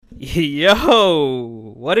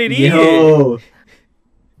Yo, what it is? Yo,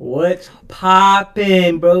 what's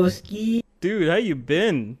poppin', broski? Dude, how you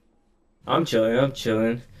been? I'm chilling, I'm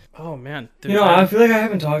chilling. Oh man, You dude, know, I feel like I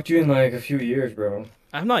haven't talked to you in like a few years, bro.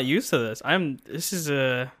 I'm not used to this. This is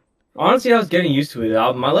Honestly, I was getting used to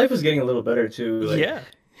it. My life was getting a little better too, like, yeah.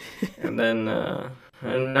 and then,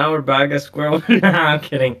 and now we're back at square one. Nah, I'm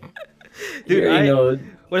kidding. You Dude, already know.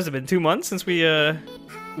 what has it been, 2 months since we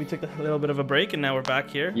took a little bit of a break and now we're back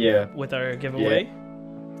here Yeah, with our yeah. giveaway.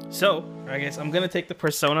 So, I guess I'm gonna take the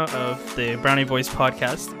persona of the Brownie Boys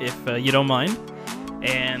podcast, if you don't mind.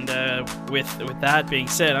 And with that being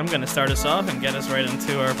said, I'm gonna start us off and get us right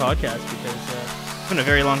into our podcast because it's been a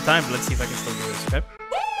very long time. But let's see if I can still do this. Okay.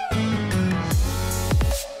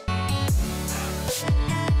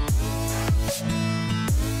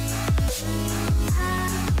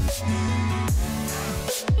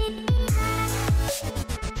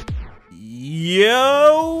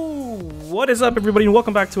 Yo, what is up, everybody, and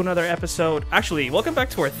welcome back to another episode. Actually, welcome back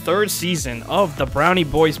to our third season of the Brownie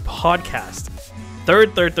Boys podcast.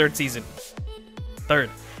 Third season. Third.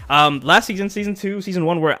 Last season, season 2, season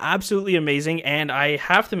 1 were absolutely amazing, and I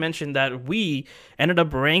have to mention that we ended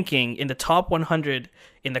up ranking in the top 100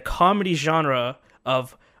 in the comedy genre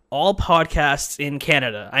of all podcasts in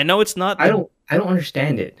Canada. I know it's not. I don't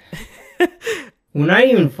understand it. We're not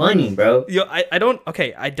even funny, bro. Yo, I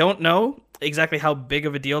don't know exactly how big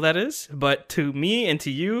of a deal that is, but to me and to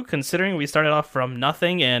you, considering we started off from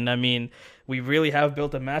nothing, and I mean, we really have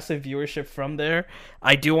built a massive viewership from there,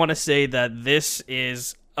 I do want to say that this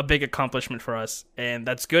is a big accomplishment for us, and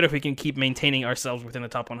that's good if we can keep maintaining ourselves within the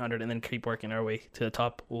top 100 and then keep working our way to the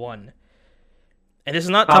top 1. And this is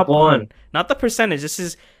not Top one. not the percentage. This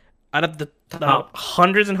is out of the Top.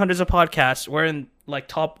 hundreds and hundreds of podcasts, we're in like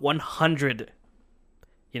top 100.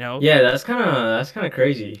 You know? Yeah, that's kind of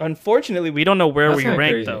crazy. Unfortunately, we don't know where That's we kinda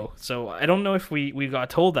rank, crazy. though. So I don't know if we got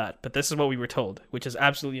told that, but this is what we were told, which is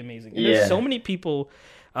absolutely amazing. And Yeah. there's so many people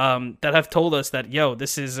that have told us that, yo,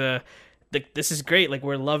 this is great. Like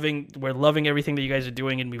we're loving everything that you guys are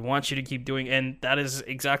doing, and we want you to keep doing. And that is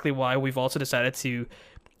exactly why we've also decided to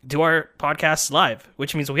do our podcasts live,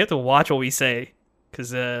 which means we have to watch what we say.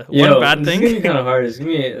 Because one bad This is thing. gonna be kind of hard. It's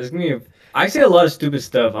gonna be. I say a lot of stupid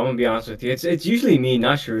stuff. I'm gonna be honest with you. It's usually me,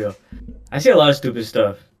 not Sharia. I say a lot of stupid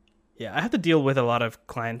stuff. Yeah, I have to deal with a lot of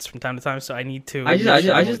clients from time to time, so I need to. I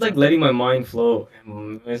just like letting my mind flow.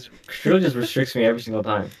 Sharia just restricts me every single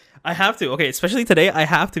time. I have to. Okay, especially today, I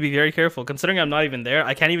have to be very careful. Considering I'm not even there,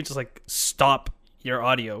 I can't even just like stop your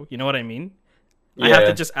audio. You know what I mean? I have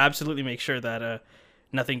to just absolutely make sure that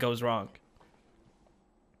nothing goes wrong.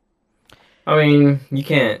 I mean, you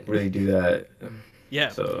can't really do that. Yeah.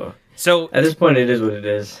 So at this point, it is what it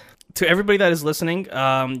is. To everybody that is listening,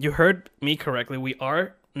 you heard me correctly. We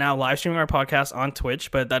are now live streaming our podcast on Twitch,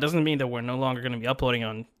 but that doesn't mean that we're no longer going to be uploading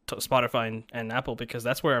on Spotify and Apple, because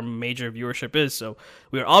that's where our major viewership is. So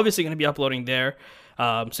we are obviously going to be uploading there.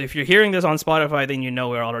 So if you're hearing this on Spotify, then you know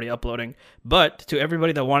we're already uploading. But to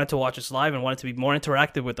everybody that wanted to watch us live and wanted to be more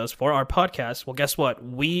interactive with us for our podcast, well, guess what?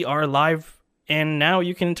 We are live, and now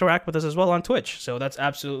you can interact with us as well on Twitch. So that's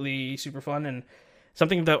absolutely super fun and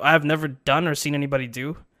something that I've never done or seen anybody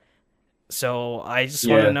do. So I just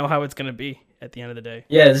want to know how it's gonna be at the end of the day.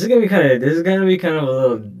 Yeah, this is gonna be kind of a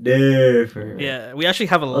little different. Yeah, we actually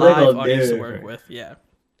have a little live audience to work different. with. Yeah.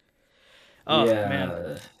 Oh yeah,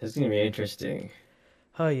 man. it's gonna be interesting.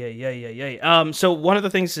 Oh yeah. So one of the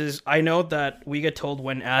things is, I know that we get told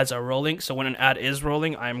when ads are rolling. So when an ad is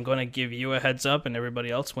rolling, I'm gonna give you a heads up and everybody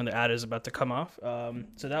else when the ad is about to come off.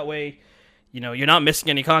 So that way, you know, you're not missing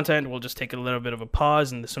any content. We'll just take a little bit of a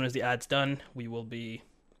pause, and as soon as the ad's done, we will be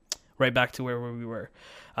right back to where we were.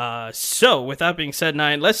 So with that being said,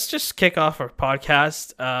 Nine, let's just kick off our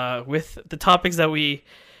podcast with the topics that we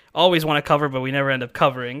always want to cover, but we never end up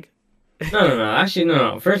covering. No. Actually,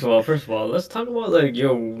 no. First of all, let's talk about like,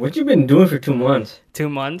 yo, what you been doing for 2 months? 2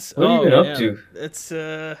 months. What have you been up to?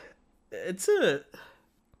 It's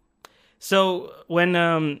so when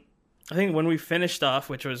I think when we finished off,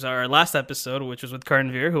 which was our last episode, which was with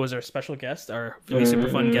Karan Veer, who was our special guest, our really super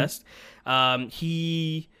fun guest.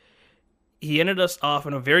 He ended us off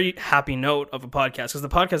on a very happy note of a podcast, because the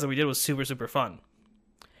podcast that we did was super, super fun.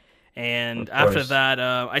 And after that,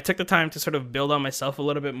 I took the time to sort of build on myself a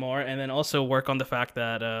little bit more, and then also work on the fact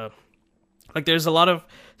that like there's a lot of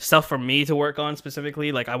stuff for me to work on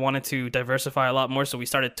specifically. Like I wanted to diversify a lot more, so we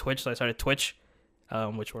started Twitch. So I started Twitch,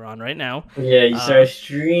 which we're on right now. Yeah, you started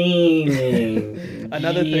streaming.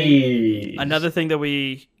 Another thing that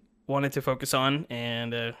we wanted to focus on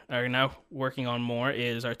and are now working on more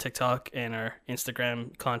is our TikTok and our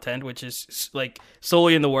Instagram content, which is like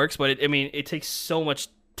solely in the works. But it takes so much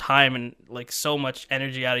time and like so much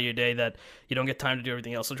energy out of your day that you don't get time to do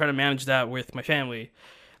everything else. So trying to manage that with my family.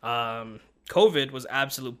 COVID was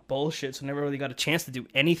absolute bullshit, so never really got a chance to do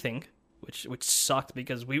anything, which sucked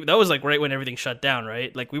because that was like right when everything shut down,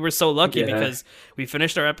 right? Like we were so lucky Yeah. because we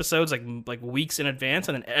finished our episodes like weeks in advance,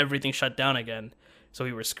 and then everything shut down again, so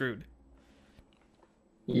we were screwed.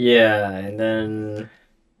 Yeah, and then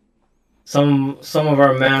some of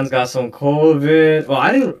our mans got some COVID. Well,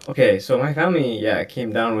 I didn't. Okay, so my family, yeah,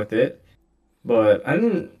 came down with it, but I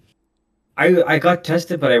didn't. I got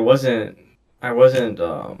tested, but I wasn't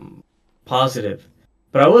positive,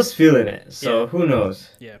 but I was feeling it. Yeah, So who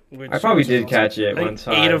knows? yeah, I which probably is did awesome. catch it I one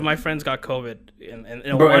think 8 of time. my friends got COVID in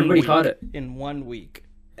Bro, one everybody caught week. it. In 1 week.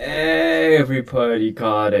 Everybody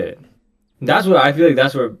caught it. That's what I feel like.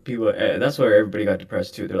 That's where people. That's where everybody got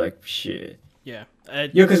depressed too. They're like, shit. Yeah. Yeah,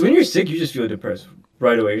 because when you're sick, you just feel depressed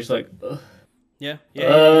right away. You're just like, ugh. Yeah.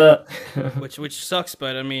 Which sucks,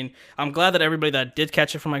 but I mean, I'm glad that everybody that did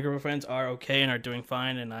catch it from my group of friends are okay and are doing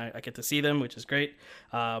fine, and I get to see them, which is great.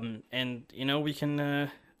 And we can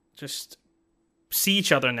just see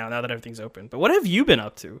each other now that everything's open. But what have you been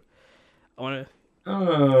up to? I want to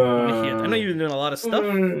hear. I know you've been doing a lot of stuff,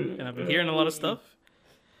 and I've been hearing a lot of stuff.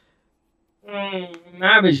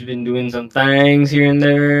 I've just been doing some things here and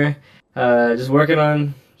there. Just working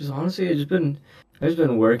on. Just honestly, I've just been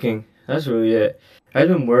working. That's really it. I've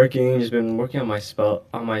been working. Just been working on myself,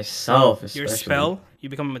 Your especially. spell? You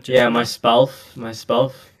become a magician? Yeah, now? my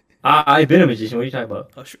spell. I've been a magician. What are you talking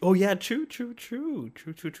about? Oh yeah, true.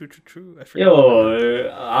 I forgot. Yo,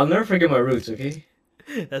 I'll never forget my roots. Okay,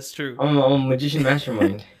 That's true. I'm a magician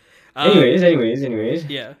mastermind. Um, Anyways.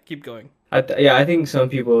 Yeah, keep going. I think some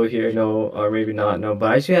people here know, or maybe not know,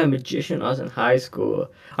 but I used to be a magician when I was in high school.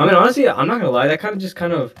 I mean, honestly, I'm not gonna lie, that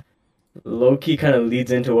kind of low key kind of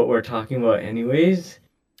leads into what we're talking about, anyways.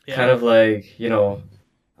 Yeah. Kind of like,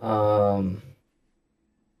 um,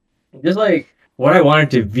 just like what I wanted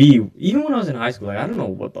to be. Even when I was in high school, like I don't know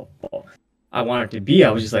what the fuck I wanted to be.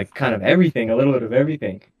 I was just like kind of everything, a little bit of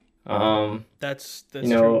everything. That's You true.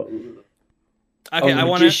 know, Okay, a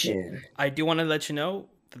magician. I do want to let you know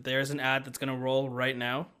that there's an ad that's gonna roll right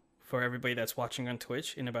now for everybody that's watching on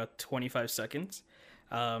Twitch in about 25 seconds.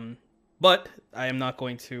 But I am not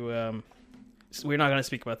going to. We're not going to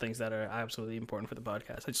speak about things that are absolutely important for the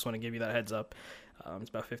podcast. I just want to give you that heads up. It's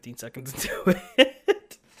about 15 seconds into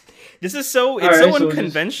it. This is so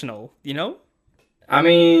unconventional, you know? I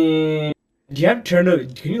mean, do you have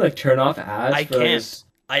can you like turn off ads? I for can't. this?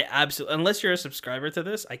 I absolutely, unless you're a subscriber to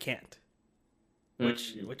this, I can't.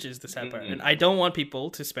 Which is the sad part, and I don't want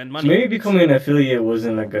people to spend money. So maybe becoming an affiliate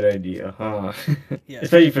wasn't a good idea, huh? Yeah.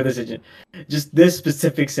 Especially for just this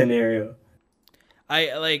specific scenario. I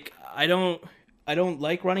don't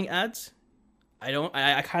like running ads.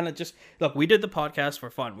 I kind of just look. We did the podcast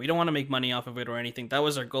for fun. We don't want to make money off of it or anything. That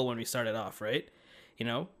was our goal when we started off, right?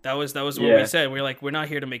 That was what we said. We're like, we're not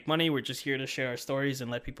here to make money. We're just here to share our stories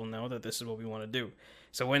and let people know that this is what we want to do.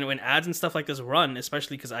 So when ads and stuff like this run,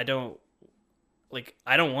 especially because I don't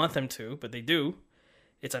want them to, but they do.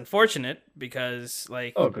 It's unfortunate because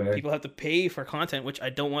people have to pay for content, which I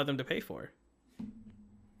don't want them to pay for.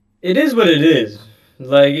 It is what it is.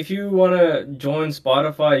 Like if you want to join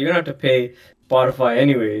Spotify, you're gonna have to pay Spotify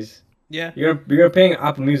anyways. Yeah, you're paying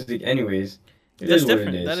Apple Music anyways. That's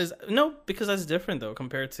different. That is no, because that's different though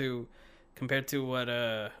compared to what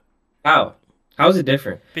How is it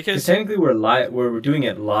different? Because technically we're doing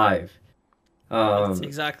it live. That's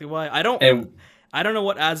exactly why I don't know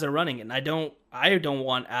what ads are running, and I don't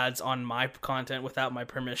want ads on my content without my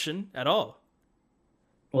permission at all.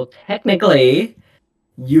 Well, technically,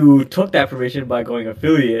 you took that permission by going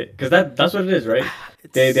affiliate, because that's what it is, right?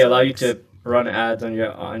 They allow you to run ads on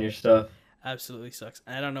your stuff. Absolutely sucks.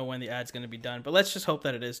 I don't know when the ad's gonna be done, but let's just hope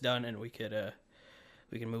that it is done and we can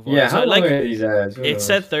move on. Yeah, so, how long are these ads? It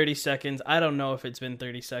said 30 seconds. I don't know if it's been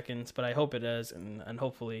 30 seconds, but I hope it has, and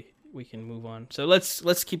hopefully we can move on. So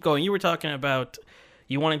let's keep going. You were talking about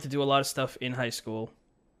you wanting to do a lot of stuff in high school,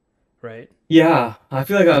 right? Yeah, I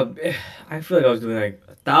feel like I was doing like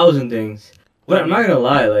 1,000 things, but I'm not gonna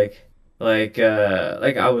lie, like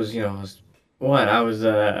I was I was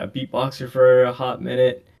a beatboxer for a hot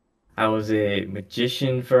minute. I was a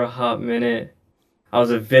magician for a hot minute. I was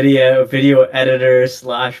a video editor /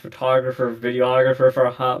 photographer, videographer for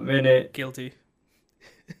a hot minute. Guilty.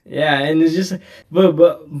 Yeah, and it's just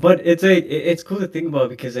but it's cool to think about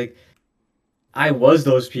because like I was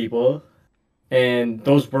those people, and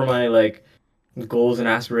those were my like goals and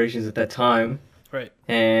aspirations at that time. Right.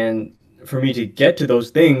 And for me to get to those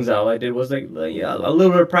things, all I did was a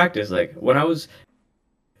little bit of practice. Like when I was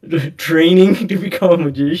training to become a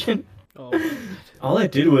magician. Oh. all I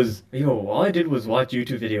did was watch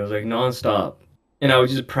YouTube videos like nonstop, and I would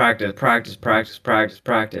just practice, practice, practice, practice,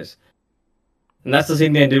 practice. And that's the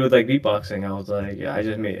same thing I did with like beatboxing. I was like, yeah, I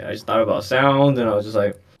just thought about sounds, and I was just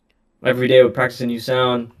like, every day I would practice a new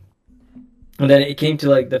sound. And then it came to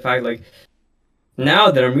like the fact like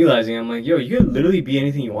now that I'm realizing, I'm like, yo, you could literally be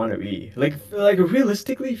anything you want to be. Like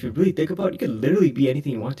realistically, if you really think about it, you could literally be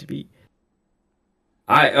anything you want to be.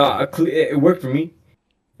 It worked for me.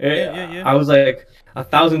 Yeah, yeah, yeah. I was like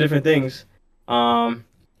 1,000 different things,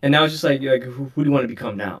 and now it's just like who do you want to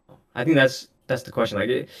become now? I think that's the question.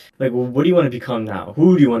 Like what do you want to become now?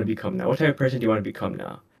 Who do you want to become now? What type of person do you want to become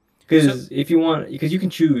now? So, Because you can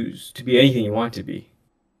choose to be anything you want to be.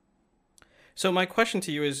 so my question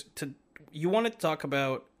to you is you want to talk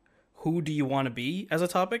about who do you want to be as a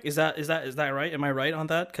topic? Is that right? Am I right on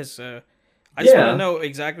that? Because I just want to Yeah, know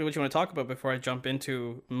exactly what you want to talk about before I jump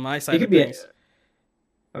into my it side could of be. things.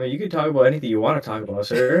 I mean, you could talk about anything you want to talk about,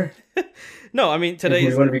 sir. No, I mean Who do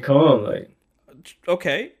you today's want to become? Like,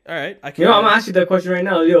 okay. All right, I you know, I'm can. gonna ask you that question right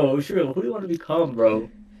now. Yo, sure, who do you want to become, bro?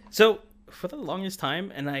 So for the longest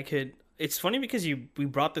time, and I could. It's funny because we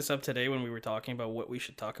brought this up today when we were talking about what we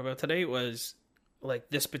should talk about today was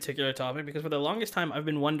like this particular topic because for the longest time I've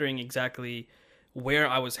been wondering exactly where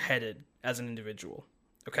I was headed as an individual.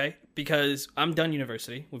 Okay, because I'm done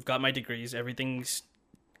university. We've got my degrees. Everything's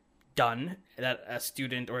done that a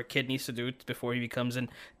student or a kid needs to do before he becomes an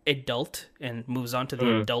adult and moves on to the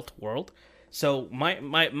Mm. adult world. So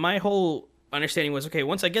my whole understanding was okay,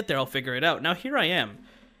 once I get there I'll figure it out. Now here I am.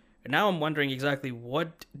 And now I'm wondering exactly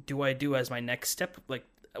what do I do as my next step? Like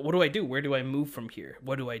what do I do? Where do I move from here?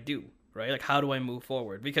 What do I do? Right? Like how do I move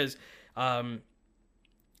forward? Because um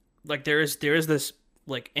like there is this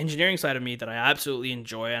like engineering side of me that I absolutely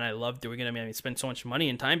enjoy and I love doing it. I mean, I spend so much money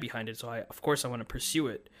and time behind it, so I of course I want to pursue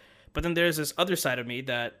it. But then there's this other side of me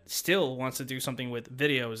that still wants to do something with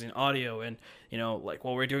videos and audio and like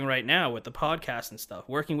what we're doing right now with the podcast and stuff,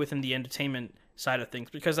 working within the entertainment side of things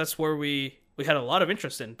because that's where we had a lot of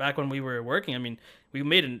interest in back when we were working. I mean, we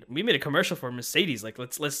made a commercial for Mercedes. Like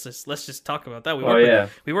let's just talk about that. Oh yeah.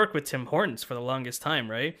 We worked with Tim Hortons for the longest time,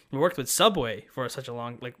 right? We worked with Subway for such a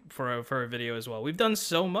long like for a video as well. We've done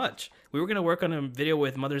so much. We were gonna work on a video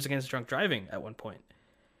with Mothers Against Drunk Driving at one point.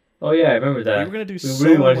 Oh yeah, I remember We were that. gonna do We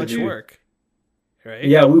really so wanted to much do. work, right?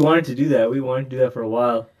 Yeah, we wanted to do that. We wanted to do that for a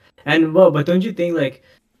while. And well, but don't you think like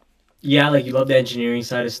yeah, like you love the engineering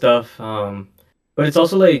side of stuff, but it's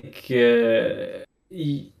also like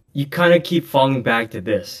you kind of keep falling back to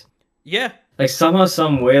this. Yeah, Like somehow,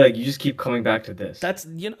 some way, like you just keep coming back to this. that's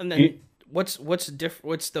and then You, what's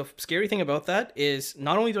the scary thing about that is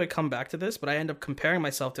not only do I come back to this, but I end up comparing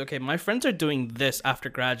myself to okay, my friends are doing this after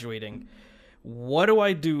graduating. What do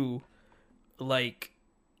I do like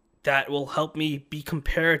that will help me be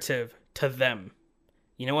comparative to them?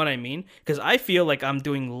 You know what I mean? Because I feel like I'm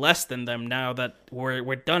doing less than them now that we're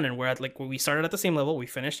done and we're at like we started at the same level. We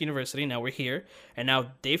finished university. Now we're here, and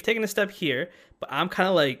now they've taken a step here, but I'm kind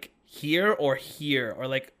of like here or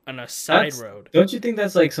like on a side that's road. don't you think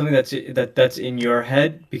that's like something that's in your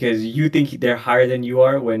head because you think they're higher than you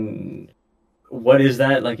are when what is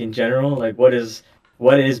that like in general? Like what is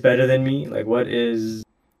better than me? Like what is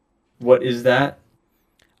that?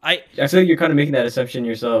 I I feel like you're kind of making that assumption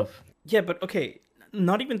yourself. Yeah, but okay,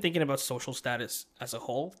 not even thinking about social status as a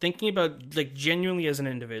whole, thinking about like genuinely as an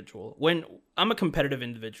individual. When I'm a competitive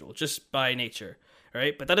individual just by nature,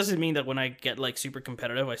 right? But that doesn't mean that when I get like super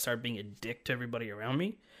competitive, I start being a dick to everybody around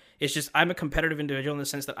me. It's just I'm a competitive individual in the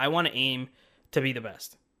sense that I want to aim to be the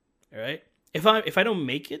best. All right? If I don't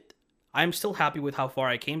make it, I'm still happy with how far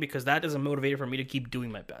I came because that is a motivator for me to keep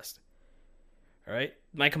doing my best. All right?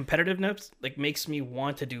 My competitiveness like makes me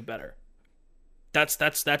want to do better.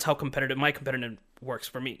 That's how competitive my competitive works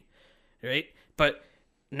for me, right? But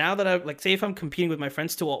now that I like say if I'm competing with my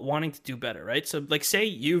friends still wanting to do better, right? So like say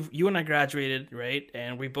you and I graduated, right?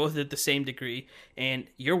 And we both did the same degree and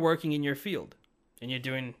you're working in your field and you're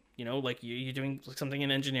doing, like you're doing something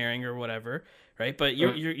in engineering or whatever, right? But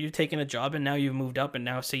you're taking a job and now you've moved up and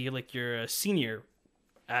now say you're a senior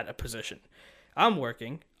at a position. I'm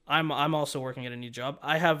working. I'm also working at a new job.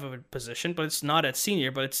 I have a position, but it's not at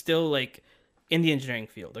senior, but it's still like in the engineering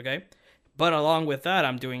field, okay? But along with that,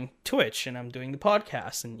 I'm doing Twitch and I'm doing the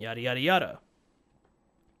podcast and yada yada yada.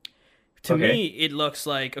 To Okay. me, it looks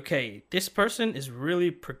like okay, this person is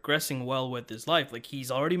really progressing well with his life. Like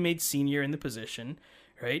he's already made senior in the position,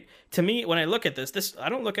 right? To me, when I look at this I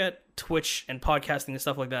don't look at Twitch and podcasting and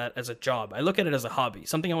stuff like that as a job. I look at it as a hobby,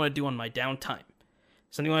 something I want to do on my downtime,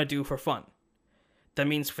 something I want to do for fun. That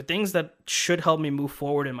means for things that should help me move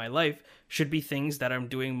forward in my life should be things that I'm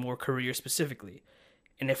doing more career specifically.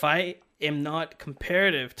 And if I am not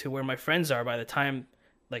comparative to where my friends are by the time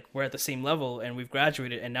like we're at the same level and we've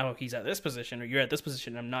graduated and now he's at this position or you're at this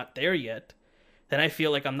position and I'm not there yet, then I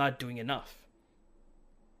feel like I'm not doing enough.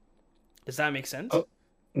 Does that make sense? Oh,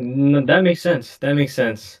 no, that makes sense. That makes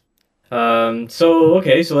sense. So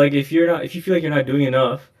okay, so like if you feel like you're not doing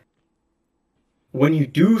enough, when you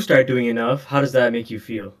do start doing enough, how does that make you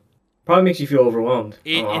feel? Probably makes you feel overwhelmed.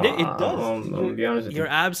 It does. I'm gonna be honest with You're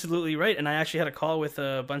you. absolutely right. And I actually had a call with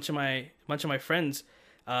a bunch of my friends,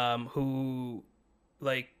 who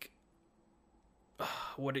like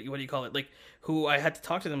what do you call it? Like who I had to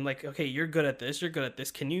talk to them like, okay, you're good at this, you're good at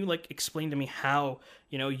this. Can you like explain to me how,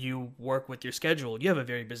 you work with your schedule? You have a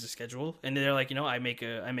very busy schedule. And they're like, I make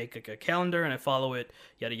a calendar and I follow it,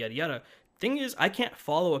 yada yada yada. Thing is, I can't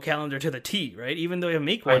follow a calendar to the T, right? Even though I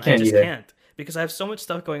make I one, I can't just either. can't because I have so much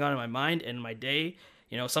stuff going on in my mind and my day.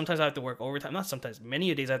 Sometimes I have to work overtime. Not sometimes,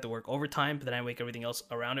 many days I have to work overtime, but then I make everything else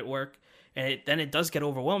around it work. And then it does get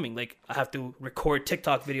overwhelming. Like I have to record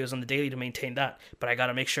TikTok videos on the daily to maintain that. But I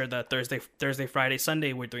gotta make sure that Thursday, Friday,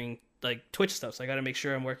 Sunday we're doing like Twitch stuff. So I gotta make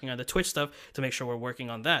sure I'm working on the Twitch stuff to make sure we're working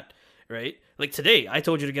on that. Right? Like today, I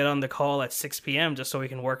told you to get on the call at 6 p.m. just so we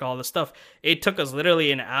can work all the stuff. It took us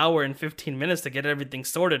literally an hour and 15 minutes to get everything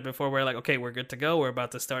sorted before we're like, okay, we're good to go. We're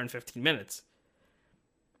about to start in 15 minutes.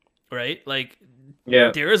 Right? Like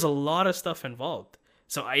Yeah. there is a lot of stuff involved.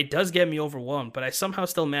 So it does get me overwhelmed, but I somehow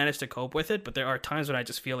still manage to cope with it. But there are times when I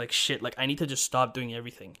just feel like shit, like I need to just stop doing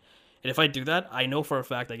everything. And if I do that, I know for a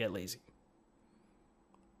fact I get lazy.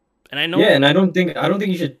 And I know, Yeah, and I don't think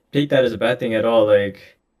you should take that as a bad thing at all.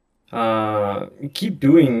 Like, keep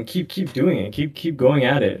doing it, keep going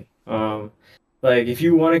at it. Like if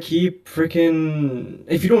you want to keep freaking,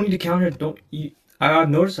 if you don't need to counter, don't. I've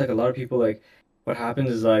noticed like a lot of people like, what happens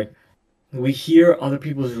is like we hear other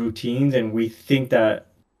people's routines and we think that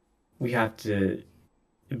we have to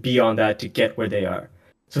be on that to get where they are.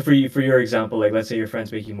 So for your example, like let's say your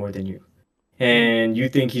friend's making more than you mhm. and you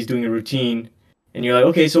think he's doing a routine, and you're like,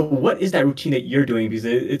 okay, so what is that routine that you're doing? Because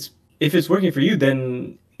it's if it's working for you,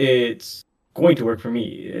 then it's going to work for me.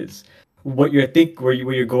 It's what you're think where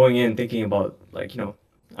you're going in thinking about, like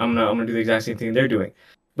I'm gonna do the exact same thing they're doing.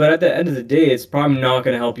 But at the end of the day, it's probably not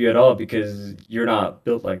gonna help you at all because you're not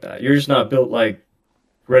built like that. You're just not built like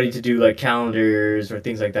ready to do like calendars or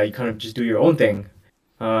things like that. You kind of just do your own thing.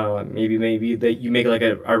 Maybe that you make like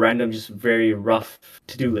a random, just very rough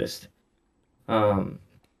to-do list. Um,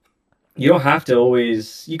 you don't have to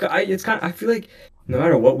always. It's kind of. I feel like no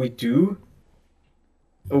matter what we do,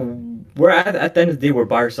 uh, we're at the end of the day we're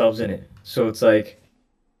by ourselves in it. So it's like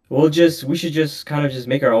we should just kind of just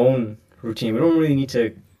make our own routine. We don't really need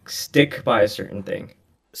to stick by a certain thing.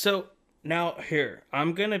 So now here,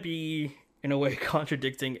 I'm going to be, in a way,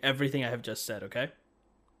 contradicting everything I have just said, okay?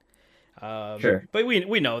 Sure, But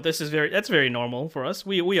we know that's very normal for us.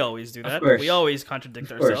 We always do of that. We course, always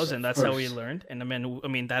contradict of course, ourselves, and of that's how we course. learned. And I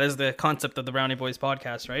mean that is the concept of the Brownie Boys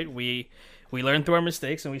podcast, right? We learn through our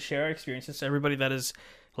mistakes and we share our experiences. So everybody that is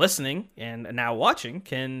listening and now watching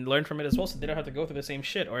can learn from it as well, so they don't have to go through the same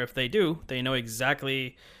shit. Or if they do, they know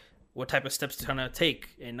exactly what type of steps to kind of take.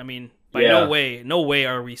 And I mean, by Yeah, no way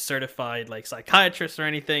are we certified like psychiatrists or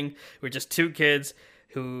anything. We're just two kids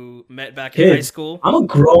who met back in high kids. school. I'm a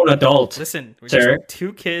grown adult, Listen, we're just sir.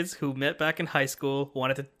 two kids who met back in high school,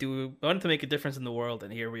 wanted to make a difference in the world,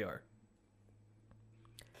 and here we are,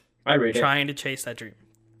 I rate it. trying to chase that dream.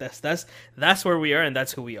 That's where we are, and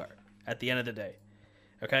that's who we are at the end of the day.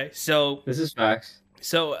 Okay, This is facts.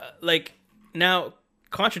 like now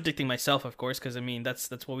contradicting myself, of course, because I mean that's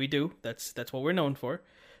what we do. That's what we're known for.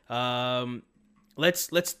 Um, let's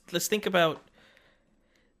think about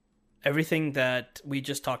everything that we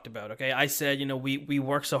just talked about. Okay, I said we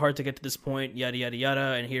work so hard to get to this point, yada yada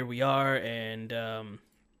yada, and here we are, and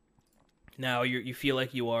now you feel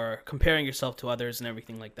like you are comparing yourself to others and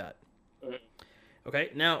everything like that.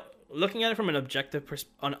 Okay, now looking at it from an objective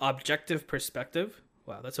perspective.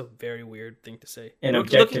 Wow, that's a very weird thing to say. An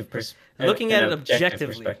Looking at an it objective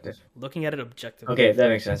objectively. perspective. Looking at it objectively. Okay, that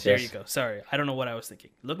makes sense. There you Yes. go. Sorry, I don't know what I was thinking.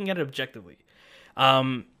 Looking at it objectively.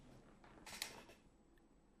 Um,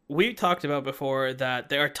 we talked about before that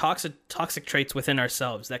there are toxic traits within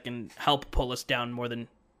ourselves that can help pull us down more than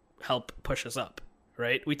help push us up,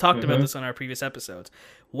 right? We talked about Mm-hmm. this on our previous episodes.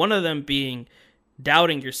 One of them being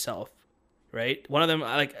doubting yourself, right? One of them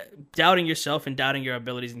like doubting yourself and doubting your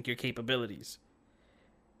abilities and your capabilities,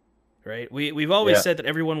 right? We've always Yeah. said that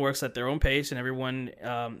everyone works at their own pace and everyone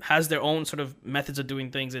has their own sort of methods of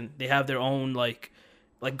doing things and they have their own like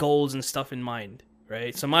goals and stuff in mind,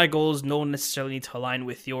 right? So my goals don't necessarily need to align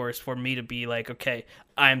with yours for me to be like, okay,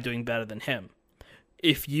 I'm doing better than him.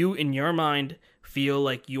 If you in your mind feel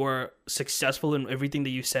like you are successful in everything that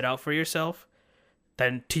you set out for yourself,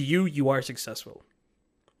 then to you, you are successful.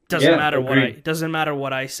 Yeah, agreed. Doesn't matter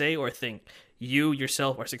what I say or think. You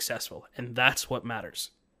yourself are successful, and that's what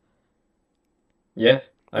matters, Yeah,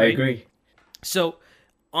 I right? agree. So,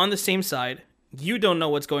 on the same side, you don't know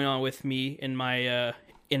what's going on with me in my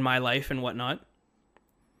life and whatnot,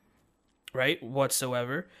 right?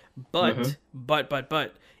 Whatsoever. Mm-hmm.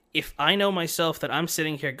 But if I know myself that I'm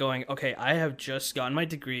sitting here going, okay, I have just gotten my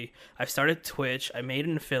degree, I've started Twitch, I made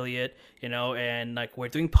an affiliate, and like we're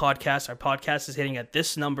doing podcasts, our podcast is hitting at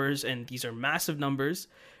this numbers, and these are massive numbers,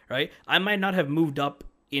 right? I might not have moved up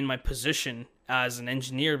in my position as an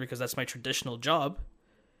engineer because that's my traditional job.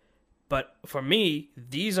 But for me,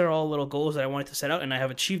 these are all little goals that I wanted to set out, and I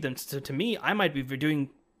have achieved them. So to me, I might be doing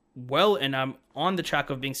well, and I'm on the track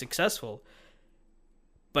of being successful.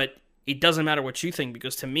 But it doesn't matter what you think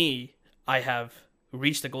because to me, I have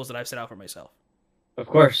reached the goals that I've set out for myself. Of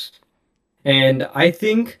course. And I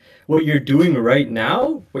think what you're doing right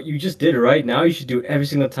now, what you just did right now, you should do every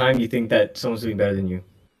single time you think that someone's doing better than you.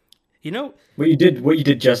 You know, What you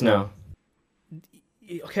did just now.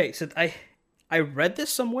 okay, so I read this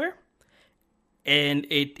somewhere, and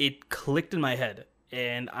it clicked in my head,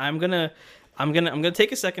 and I'm gonna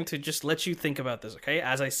take a second to just let you think about this, okay?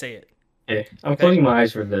 As I say it, Okay, I'm okay. closing my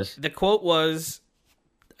eyes for this. The quote was,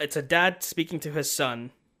 it's a dad speaking to his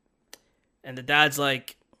son, and the dad's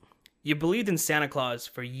like, "You believed in Santa Claus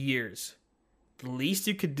for years. The least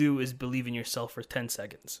you could do is believe in yourself for 10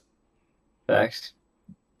 seconds." Facts.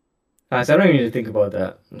 Facts. I don't even need to think about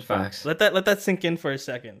that. Facts. Let that sink in for a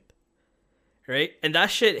second, right? And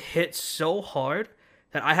that shit hit so hard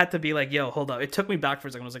that I had to be like, "Yo, hold up." It took me back for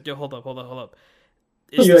a second. I was like, "Yo, hold up, hold up, hold up."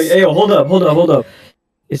 Is You're like, this hey, yo, hold up.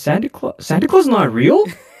 Is Santa Claus not real?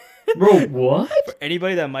 Bro, what? for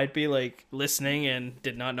anybody that might be like listening and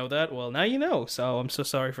did not know that? Well, now you know. So I'm so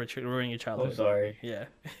sorry for ruining your I'm childhood. sorry. Yeah,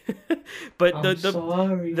 but I'm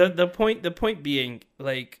sorry. the point being,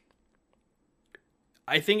 like,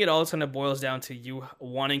 I think it all kind of boils down to you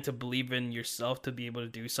wanting to believe in yourself to be able to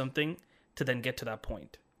do something to then get to that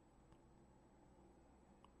point,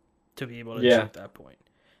 to be able to Yeah. achieve that point.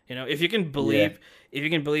 If you can Yeah. believe, if you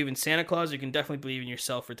can believe in Santa Claus, you can definitely believe in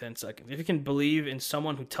yourself for 10 seconds. If you can believe in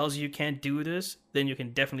someone who tells you can't do this, then you can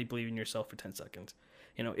definitely believe in yourself for 10 seconds.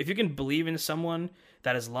 If you can believe in someone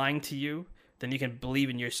that is lying to you, then you can believe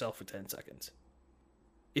in yourself for 10 seconds.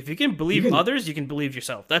 If you can You believe can. others, you can believe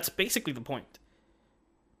yourself. That's basically the point.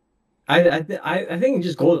 I think it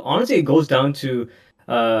just goes. Honestly, it goes down to,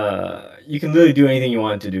 you can literally do anything you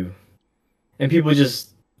want to do, and people just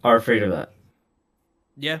are afraid of that.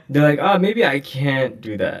 Yeah. They're like, ah, maybe I can't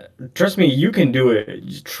do that. Trust me, you can do it.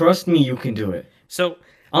 Just trust me, you can do it. So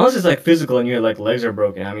Unless it's like physical and your like legs are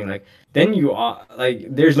broken. I mean, like then you are like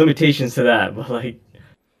there's limitations to that. But like,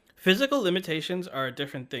 physical limitations are a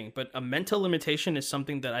different thing, but a mental limitation is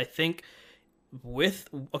something that I think with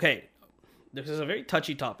okay, this is a very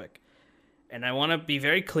touchy topic. And I want to be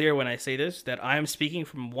very clear when I say this that I am speaking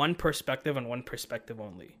from one perspective and one perspective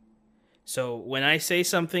only. So when I say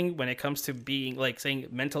something, when it comes to being like saying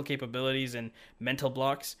mental capabilities and mental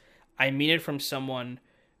blocks, I mean it from someone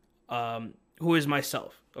who is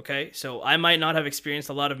myself. Okay, so I might not have experienced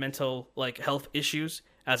a lot of mental like health issues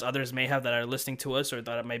as others may have that are listening to us or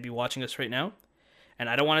that might be watching us right now. And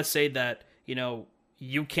I don't want to say that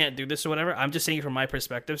you can't do this or whatever. I'm just saying it from my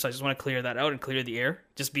perspective, so I just want to clear that out and clear the air.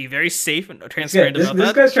 Just be very safe and yeah, transparent this about this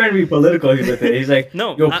that. guy's trying to be political with it. He's like,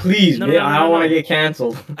 No, yo, please, no, no, man, no, I no, no, don't want to no. get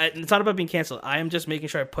canceled. It's not about being canceled. I am just making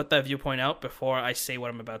sure I put that viewpoint out before I say what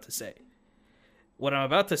I'm about to say. What I'm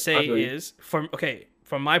about to say is, from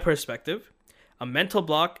my perspective, a mental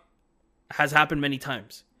block has happened many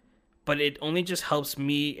times, but it only just helps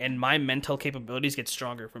me and my mental capabilities get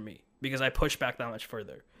stronger for me because I push back that much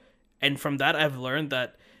further. And from that, I've learned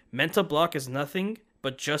that mental block is nothing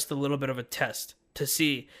but just a little bit of a test to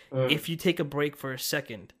see Mm. if you take a break for a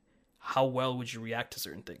second, how well would you react to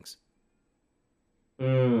certain things.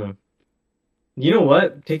 Mm. You know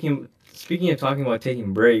what? Speaking of talking about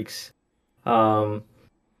taking breaks, um,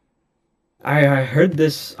 I heard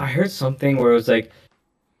this. I heard something where it was like,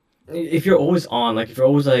 if you're always on, like if you're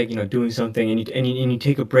always like doing something and you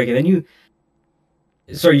take a break and then you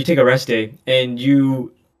take a rest day and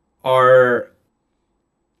you are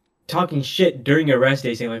talking shit during your rest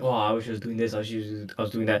day, saying like, oh, I wish I was doing this, I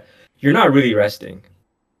was doing that. You're not really resting.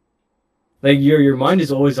 Like your mind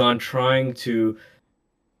is always on trying to.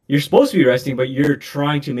 You're supposed to be resting, but you're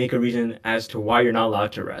trying to make a reason as to why you're not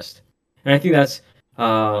allowed to rest. And I think that's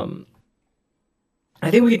um I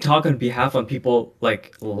think we can talk on behalf on people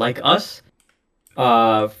like us.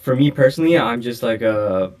 For me personally, I'm just like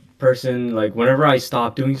a person, like whenever I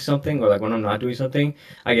stop doing something or like when I'm not doing something,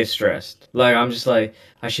 I get stressed. Like I'm just like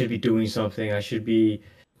I should be doing something. I should be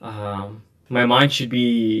my mind should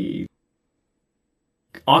be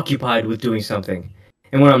occupied with doing something.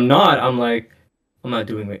 And when I'm not, I'm like I'm not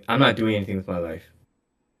doing anything with my life.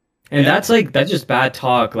 And Yeah. that's just bad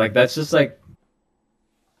talk. Like that's just like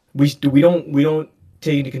we don't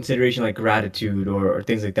take into consideration like gratitude or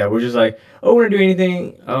things like that. We're just like, oh, we're not doing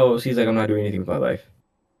anything. Oh, so he's like, I'm not doing anything with my life.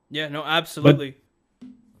 Yeah, no, But absolutely.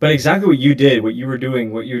 but exactly what you did, what you were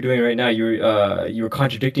doing right now, you were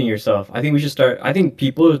contradicting yourself. I think we should start. I think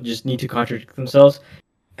people just need to contradict themselves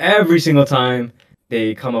every single time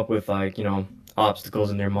they come up with like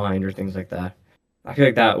obstacles in their mind or things like that. I feel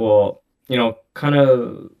like that will kind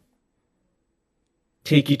of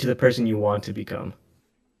take you to the person you want to become.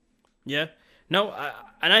 Yeah. No,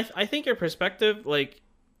 I think your perspective, like,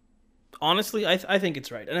 honestly, I think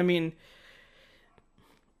it's right. And I mean,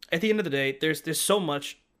 at the end of the day, there's so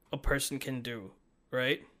much a person can do,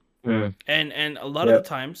 right? Mm. And a lot of the Yep.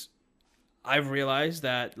 times, I've realized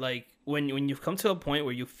that like when you've come to a point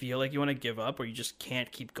where you feel like you want to give up or you just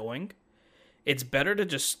can't keep going, it's better to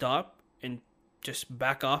just stop and just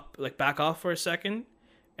back off for a second,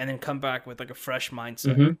 and then come back with like a fresh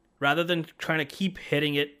mindset Mm-hmm. rather than trying to keep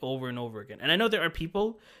hitting it over and over again. And I know there are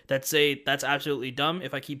people that say that's absolutely dumb.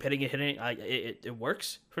 If I keep hitting it, it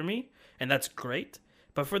works for me, and that's great.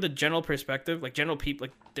 But for the general perspective, like general people,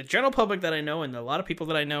 like the general public that I know, and a lot of people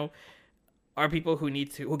that I know, are people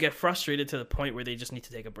who get frustrated to the point where they just need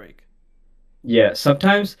to take a break. Yeah,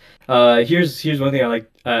 sometimes here's one thing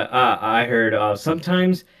I heard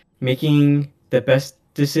sometimes making the best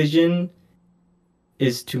decision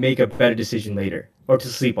is to make a better decision later or to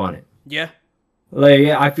sleep on it. Yeah, Like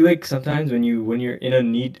yeah, I feel like sometimes when you're in a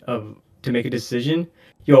need of to make a decision,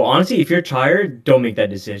 yo, honestly, if you're tired, don't make that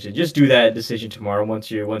decision. Just do that decision tomorrow once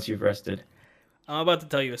you've rested. I'm about to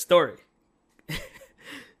tell you a story.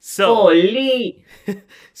 So, Holy!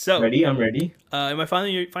 so Ready? I'm ready. in my final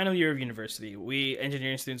year of university, we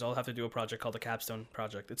engineering students all have to do a project called the capstone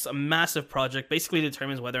project. It's a massive project, basically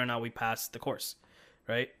determines whether or not we pass the course,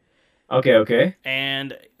 right? Okay, okay.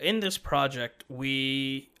 And in this project,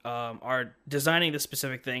 we are designing this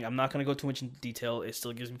specific thing. I'm not going to go too much into detail. It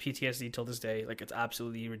still gives me PTSD till this day. Like, it's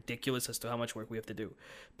absolutely ridiculous as to how much work we have to do.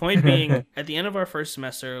 Point being, at the end of our first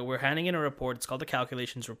semester, we're handing in a report. It's called the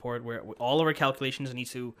calculations report, where all of our calculations need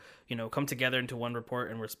to, come together into one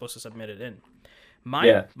report, and we're supposed to submit it in. My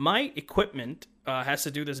Yeah. my equipment has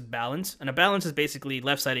to do this balance, and a balance is basically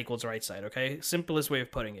left side equals right side. Okay, simplest way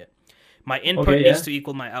of putting it. My input Okay, needs yeah. to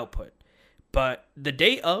equal my output. But the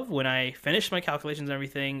day of when I finished my calculations and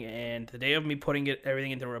everything, and the day of me putting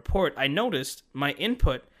everything into a report, I noticed my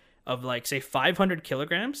input of like say 500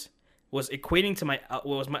 kilograms was equating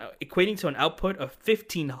to an output of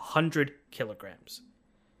 1,500 kilograms.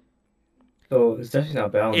 So it's definitely not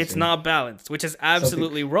It's balancing. not balanced, which is Something.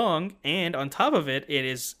 absolutely wrong. And on top of it, it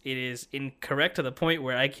is incorrect to the point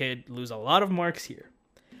where I could lose a lot of marks here.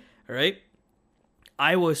 All right.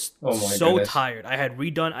 I was Oh my so goodness. tired. I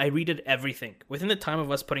redid everything. Within the time of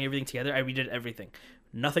us putting everything together, I redid everything.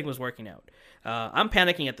 Nothing was working out. I'm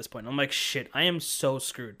panicking at this point. I'm like, shit, I am so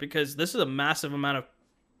screwed because this is a massive amount of,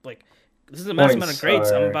 like, this is a massive amount of Points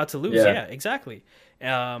grades I'm are about to lose. yeah. Yeah, exactly.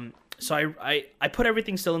 So I put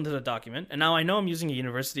everything still into the document, and now I know I'm using a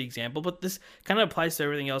university example, but this kind of applies to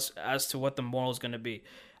everything else as to what the moral is going to be.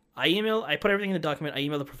 I put everything in the document. I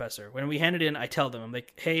email the professor. When we hand it in, I tell them, I'm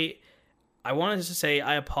like, hey, I wanted to say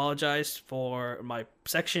I apologize for my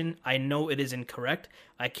section. I know it is incorrect.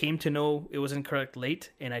 I came to know it was incorrect late,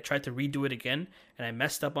 and I tried to redo it again, and I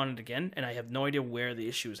messed up on it again, and I have no idea where the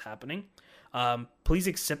issue is happening. Please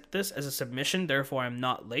accept this as a submission, therefore I'm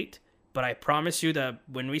not late. But I promise you that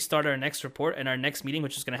when we start our next report and our next meeting,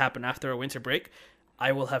 which is going to happen after our winter break,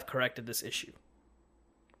 I will have corrected this issue.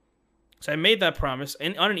 So I made that promise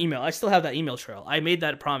and on an email. I still have that email trail. I made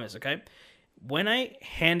that promise, okay? When I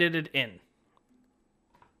handed it in,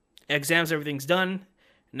 exams, everything's done.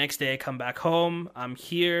 Next day I come back home. I'm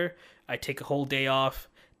here. I take a whole day off.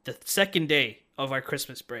 The second day of our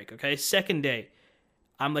Christmas break, okay? Second day.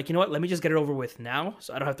 I'm like, you know what? Let me just get it over with now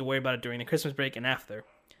so I don't have to worry about it during the Christmas break and after.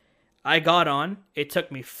 I got on. It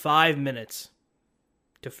took me 5 minutes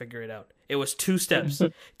to figure it out. It was 2 steps.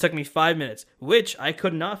 It took me 5 minutes, which I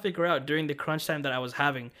could not figure out during the crunch time that I was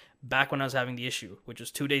having back when I was having the issue, which was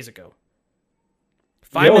 2 days ago.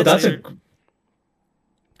 5 Yo, minutes that's later, a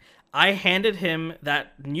I handed him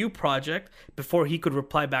that new project before he could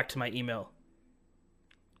reply back to my email.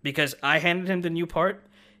 Because I handed him the new part.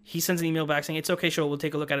 He sends an email back saying, it's okay, sure, we'll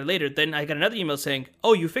take a look at it later. Then I got another email saying,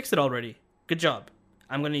 oh, you fixed it already. Good job.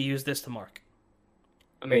 I'm going to use this to mark.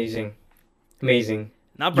 Amazing. Amazing.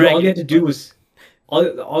 Not All you had bragging, to do but was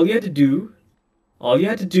all you had to do all you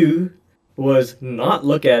had to do was not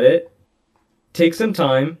look at it, take some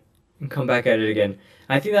time, and come back at it again.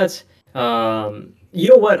 I think that's you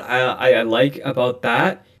know what I like about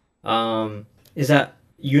that is that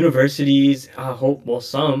universities, I hope, well,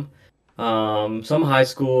 some high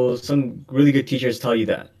schools, some really good teachers tell you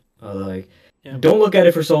that. Like, yeah, don't look at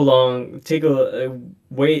it for so long. Take a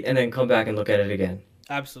wait and then come back and look at it again.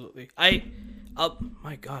 absolutely.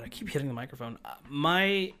 My God, I keep hitting the microphone.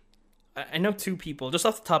 I know two people just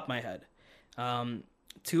off the top of my head. Um,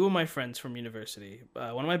 Two of my friends from university.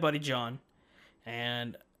 One of my buddy John,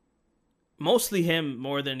 and mostly him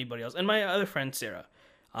more than anybody else, and my other friend Sarah.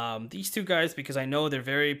 These two guys, because I know they're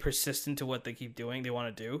very persistent to what they keep doing, they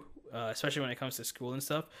want to do, especially when it comes to school and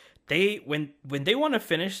stuff. When they want to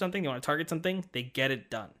finish something, they want to target something, they get it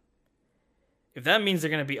done. If that means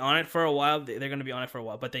they're gonna be on it for a while, they're gonna be on it for a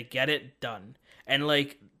while, but they get it done. And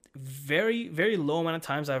like very very low amount of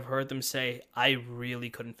times I've heard them say, "I really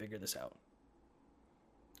couldn't figure this out."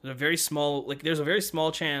 There's a very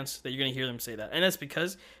small chance that you're gonna hear them say that, and that's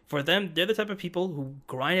because for them, they're the type of people who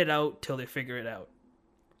grind it out till they figure it out.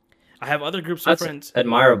 I have other groups of That's friends.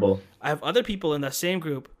 admirable. I have other people in that same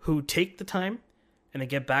group who take the time and they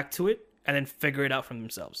get back to it and then figure it out for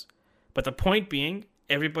themselves. But the point being,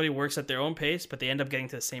 everybody works at their own pace, but they end up getting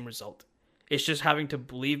to the same result. It's just having to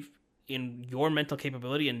believe in your mental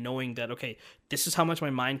capability and knowing that, okay, this is how much my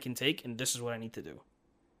mind can take and this is what I need to do.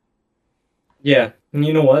 Yeah, and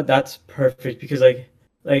you know what? That's perfect because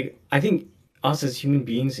like I think us as human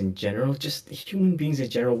beings in general, just human beings in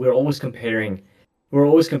general, we're always comparing. We're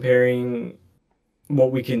always comparing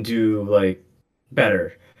what we can do like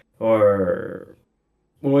better, or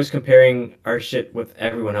we're always comparing our shit with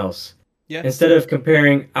everyone else Yeah. instead of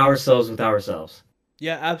comparing ourselves with ourselves.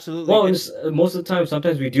 Yeah, absolutely. Well, most of the time,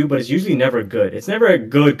 sometimes we do, but it's usually never good. It's never a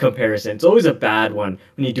good comparison. It's always a bad one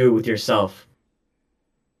when you do it with yourself.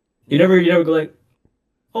 Yeah. You never go like,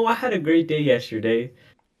 "Oh, I had a great day yesterday.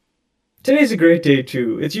 Today's a great day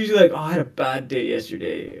too." It's usually like, "Oh, I had a bad day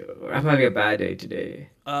yesterday," or "I'm having a bad day today."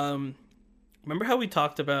 Um Remember how we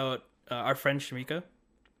talked about our friend Shamika?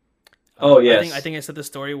 Oh, I think yes. I said the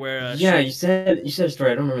story where Yeah, you said a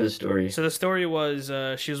story. I don't remember the story. so the story was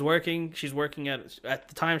she was working. She's working at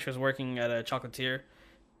the time she was working at a chocolatier,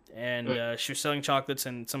 and Mm. she was selling chocolates.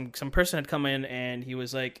 And some person had come in, and he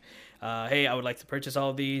was like, "Hey, I would like to purchase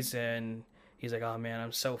all of these." And he's like, "Oh man,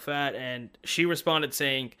 I'm so fat." And she responded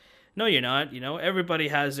saying, "No, you're not. You know, everybody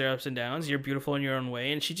has their ups and downs. You're beautiful in your own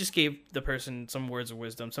way." And she just gave the person some words of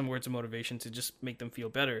wisdom, some words of motivation to just make them feel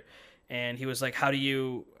better. And he was like, "How do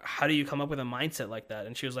you come up with a mindset like that?"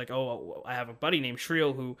 And she was like, "Oh, I have a buddy named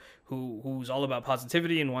Shriel who's all about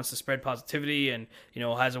positivity and wants to spread positivity, and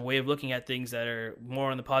has a way of looking at things that are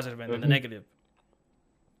more on the positive end than the Mhm. negative,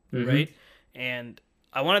 Mhm. right?" And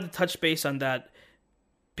I wanted to touch base on that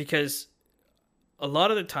because a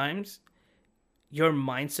lot of the times your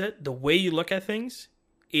mindset, the way you look at things,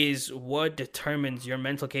 is what determines your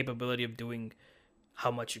mental capability of doing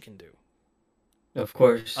how much you can do. Of A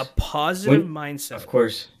course. positive When mindset, of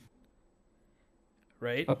course,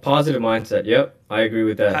 right, a positive mindset. Yep, I agree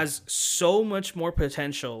with that. has so much more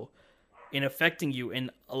potential in affecting you and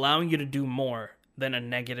allowing you to do more than a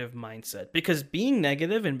negative mindset. Because being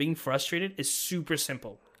negative and being frustrated is super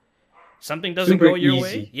simple. Something doesn't Super go your way.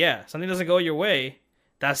 easy. Yeah, something doesn't go your way.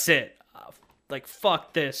 That's it. Like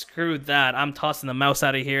fuck this, screw that. I'm tossing the mouse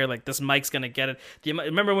out of here. Like this mic's gonna get it.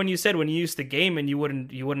 Remember when you said when you used the game and you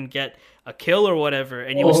wouldn't get a kill or whatever,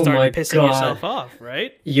 and you would Oh my start pissing God. yourself off,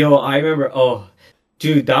 right? Yo, I remember. Oh,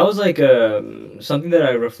 dude, that was like something that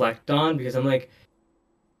I reflect on because I'm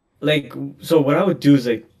like so what I would do is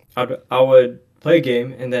like I would play a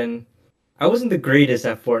game and then I wasn't the greatest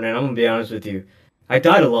at Fortnite. I'm gonna be honest with you. I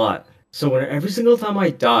died a lot. So when every single time I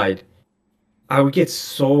died, I would get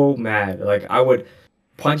so mad. Like I would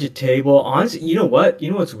punch a table. Honestly, you know what? You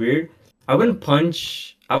know what's weird? I wouldn't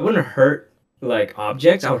punch. I wouldn't hurt like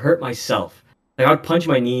objects. I would hurt myself. Like I would punch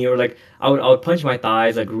my knee, or like I would punch my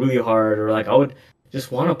thighs like really hard, or like I would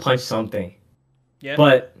just want to punch something. Yeah.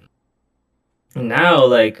 But now,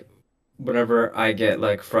 like whenever I get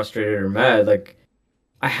like frustrated or mad, like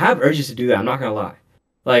I have urges to do that. I'm not gonna lie.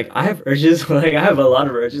 Like I have urges. Like I have a lot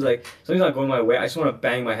of urges. Like something's not going my way. I just want to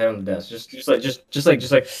bang my head on the desk. Just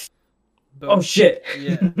like oh Boom. shit.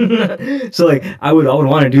 Yeah. So like I would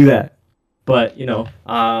want to do that, but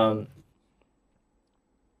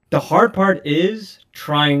the hard part is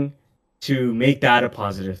trying to make that a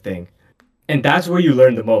positive thing, and that's where you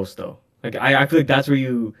learn the most though. Like I feel like that's where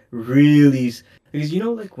you really because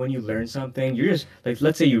like when you learn something, you're just like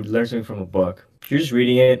let's say you learn something from a book. You're just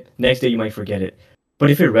reading it. Next day you might forget it. But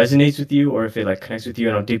if it resonates with you, or if it like connects with you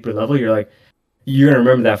on a deeper level, you're gonna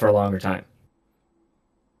remember that for a longer time.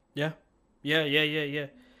 Yeah. Yeah.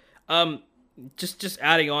 Um, just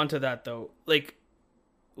adding on to that though, like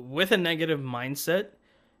with a negative mindset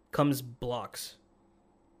comes blocks,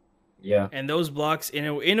 Yeah. and those blocks in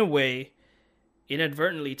a way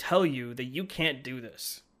inadvertently tell you that you can't do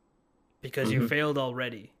this because you Hmm. failed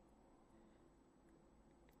already,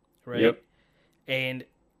 right? Yep. And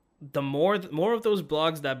the more of those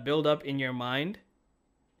blocks that build up in your mind,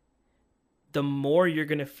 the more you're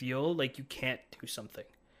gonna feel like you can't do something,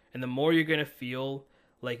 and the more you're gonna feel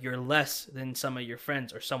like you're less than some of your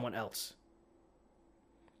friends or someone else,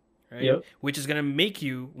 right? Yep. Which is gonna make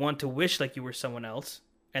you want to wish like you were someone else,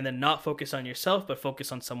 and then not focus on yourself, but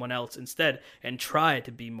focus on someone else instead, and try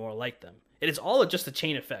to be more like them. It is all just a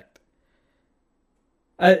chain effect.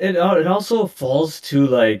 It also falls to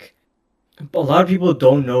like a lot of people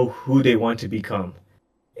don't know who they want to become,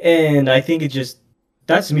 and I think it just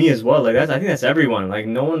that's me as well. Like I think that's everyone. Like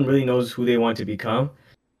no one really knows who they want to become,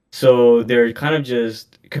 so they're kind of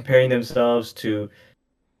just comparing themselves to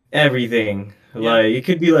everything. Yeah, Like it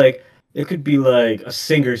could be like a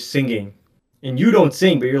singer singing, and you don't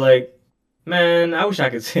sing, but you're like, man, I wish I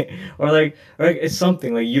could sing. Or like it's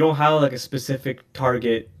something like you don't have like a specific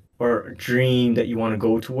target or dream that you want to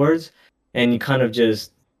go towards, and you kind of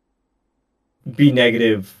just be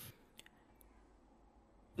negative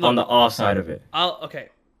on look, the off side of it.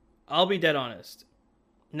 I'll be dead honest.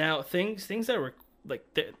 Now, things that were like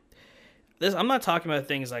this, I'm not talking about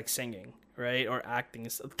things like singing, right, or acting.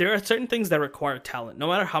 There are certain things that require talent. No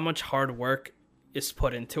matter how much hard work is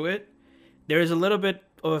put into it, there is a little bit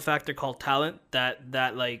of a factor called talent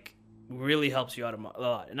that like really helps you out a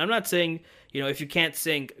lot. And I'm not saying, if you can't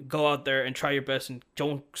sing, go out there and try your best and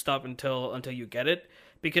don't stop until you get it,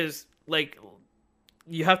 because like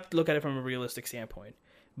you have to look at it from a realistic standpoint.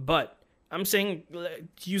 But I'm saying,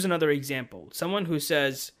 to use another example, someone who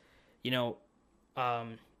says, you know,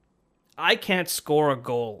 um, I can't score a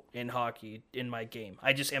goal in hockey in my game.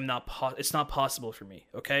 I just am not. It's not possible for me.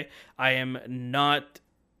 Okay, I am not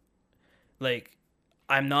like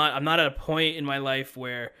I'm not at a point in my life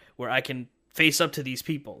where I can face up to these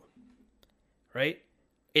people. Right.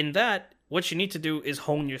 In that, what you need to do is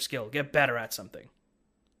hone your skill, get better at something.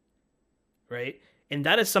 Right, and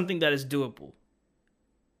that is something that is doable.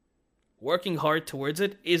 Working hard towards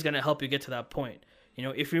it is going to help you get to that point.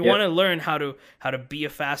 If you want Yep. to learn how to be a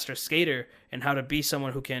faster skater and how to be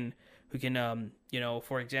someone who can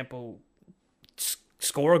for example,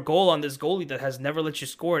 score a goal on this goalie that has never let you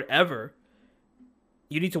score it ever,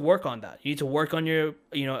 you need to work on that. You need to work on your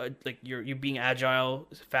like you being agile,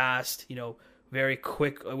 fast, very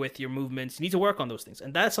quick with your movements. You need to work on those things,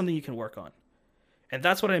 and that's something you can work on. And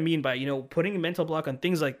that's what I mean by putting a mental block on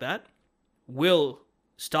things like that will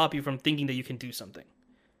stop you from thinking that you can do something.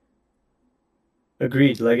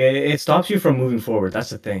 Agreed. Like it stops you from moving forward.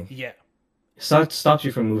 That's the thing. Yeah, Stops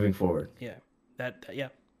you from moving forward. yeah, yeah,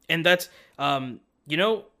 and that's you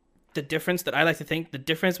know, the difference that I like to think the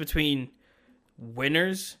difference between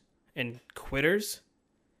winners and quitters.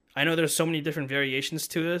 I know there's so many different variations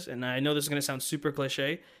to this, and I know this is gonna sound super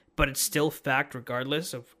cliche, but it's still fact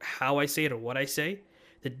regardless of how I say it or what I say.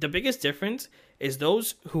 The biggest difference is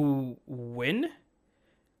those who win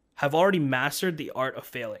have already mastered the art of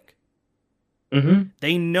failing. Mm-hmm.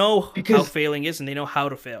 They know how Because failing is and they know how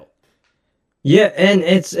to fail. yeah, and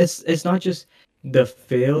it's not just the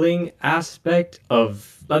failing aspect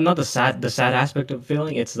of not the sad aspect of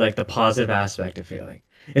failing. It's like the positive aspect of failing.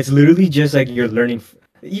 It's literally just like you're learning.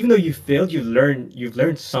 Even though you failed, you've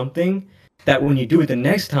learned something that when you do it the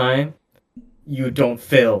next time, you don't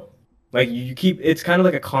fail. Like you keep. It's kind of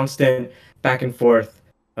like a constant back and forth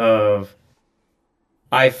of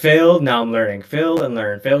I failed, now I'm learning. Fail and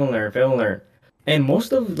learn, fail and learn, fail and learn. And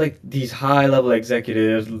most of like these high level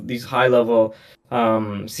executives, these high level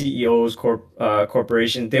CEOs,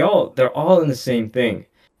 corporations, they're all in the same thing.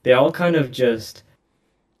 They all kind of just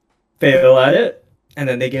fail at it, and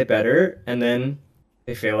then they get better, and then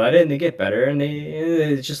they fail at it, and they get better, and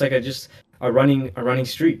it's just like a running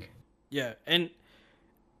streak. Yeah, and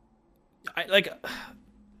I like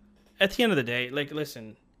at the end of the day, like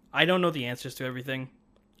listen, I don't know the answers to everything.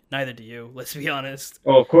 Neither do you. Let's be honest,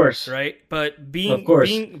 Oh, of course, right? But of being course.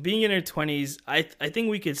 being being in our 20s, I think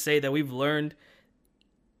we could say that we've learned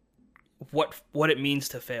what it means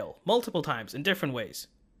to fail multiple times in different ways,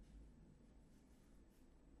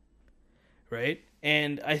 right?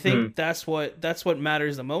 And I Hmm. think that's what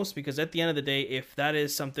matters the most, because at the end of the day, if that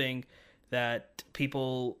is something that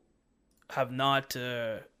people have not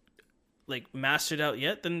like mastered out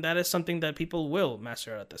yet, then that is something that people will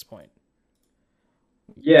master out at this point.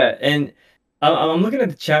 Yeah, and I'm looking at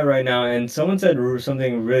the chat right now, and someone said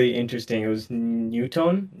something really interesting. It was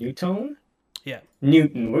Yeah.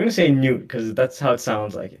 Newton. We're gonna say Newt because that's how it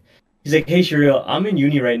sounds like it. He's like, "Hey, Shuriel, I'm in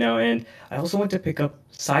uni right now, and I also want to pick up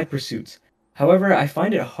side pursuits. However, I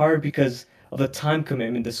find it hard because of the time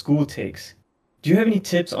commitment the school takes. Do you have any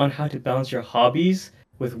tips on how to balance your hobbies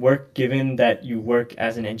with work, given that you work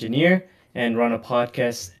as an engineer and run a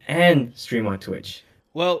podcast and stream on Twitch?"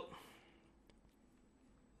 Well,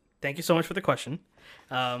 thank you so much for the question.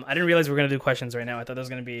 I didn't realize we were gonna do questions right now. I thought that was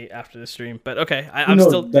gonna be after the stream, but okay. I'm No,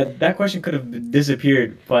 still. that question could have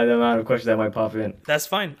disappeared by the amount of questions that might pop in. That's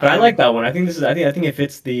fine. But I like that one. I think this is. I think it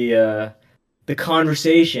fits the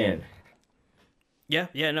conversation. Yeah,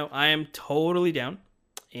 yeah. No, I am totally down,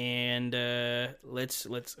 and let's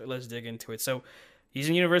dig into it. So, he's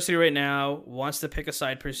in university right now. Wants to pick a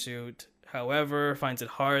side pursuit. However, finds it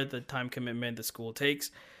hard the time commitment the school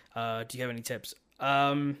takes. Do you have any tips?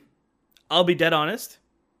 I'll be dead honest.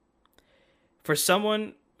 For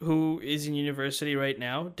someone who is in university right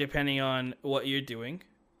now, depending on what you're doing,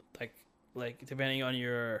 like depending on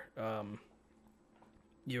your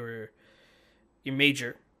your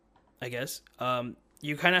major, I guess,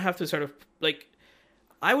 you kind of have to sort of like.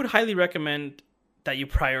 I would highly recommend that you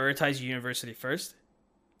prioritize your university first.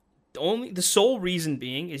 The sole reason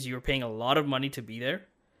being is you're paying a lot of money to be there,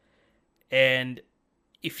 and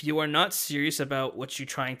if you are not serious about what you're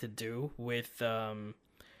trying to do with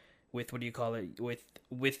what do you call it,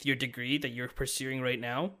 with your degree that you're pursuing right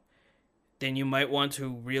now, then you might want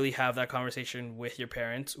to really have that conversation with your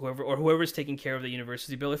parents, whoever's taking care of the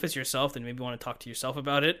university bill. If it's yourself, then maybe you want to talk to yourself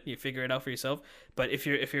about it. You figure it out for yourself. But if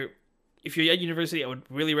you're at university, I would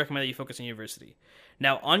really recommend that you focus on university.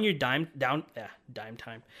 Now, on your on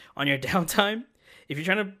your downtime, if you're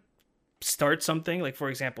trying to start something, like for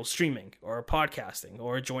example streaming or podcasting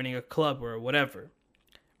or joining a club or whatever,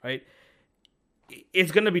 right,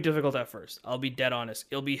 it's going to be difficult at first. I'll be dead honest.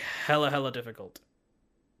 It'll be hella difficult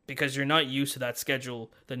because you're not used to that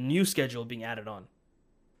schedule, the new schedule being added on.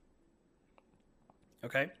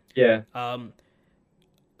 Okay. Yeah.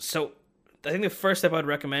 So I think the first step I'd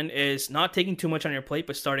recommend is not taking too much on your plate,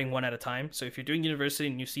 but starting one at a time. So if you're doing university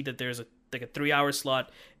and you see that there's a 3-hour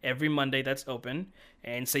slot every Monday that's open,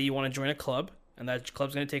 and say you want to join a club, and that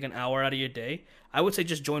club's going to take an hour out of your day, I would say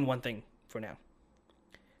just join one thing for now.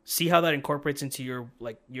 See how that incorporates into your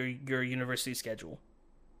university schedule.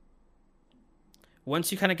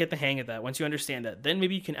 Once you kind of get the hang of that, once you understand that, then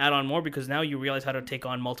maybe you can add on more because now you realize how to take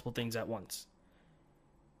on multiple things at once.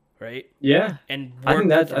 Right? Yeah. And I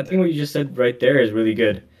think what you just said right there is really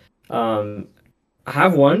good.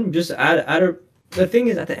 Have one, just add a the thing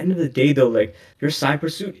is at the end of the day though, like your side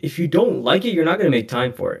pursuit, if you don't like it, you're not gonna make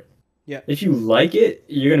time for it. Yeah. If you like it,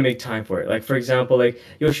 you're gonna make time for it. Like for example, like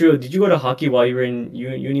Yoshiro, did you go to hockey while you were in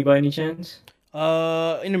uni by any chance?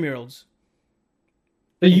 Intramurals.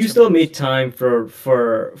 So you still made time for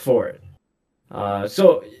it.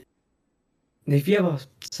 So if you have a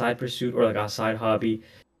side pursuit or like a side hobby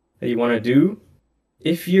that you want to do,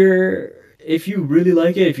 if you really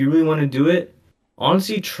like it, if you really want to do it,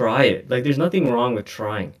 honestly try it. Like there's nothing wrong with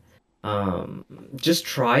trying. Just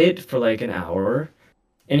try it for like an hour,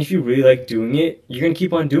 and if you really like doing it, you're gonna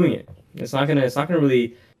keep on doing it. It's not gonna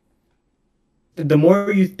really. The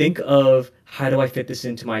more you think of how do I fit this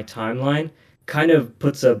into my timeline, kind of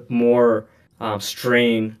puts a more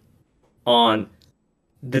strain on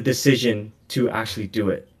the decision to actually do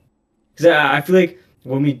it. Because I feel like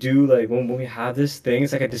when we do like when we have this thing,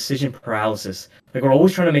 it's like a decision paralysis. Like we're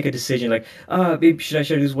always trying to make a decision. Like, babe, should I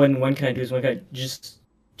do this? When can I do this? When can I just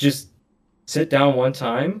sit down one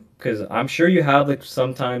time? Because I'm sure you have like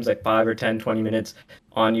sometimes like 5 or 10, 20 minutes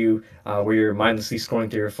on you where you're mindlessly scrolling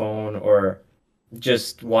through your phone or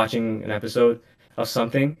just watching an episode of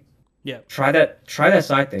something. Yeah. Try that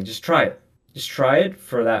side thing. Just try it. Just try it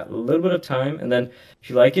for that little bit of time, and then if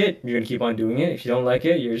you like it, you're gonna keep on doing it. If you don't like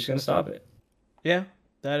it, you're just gonna stop it. Yeah,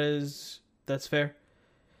 that's fair.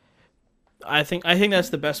 I think that's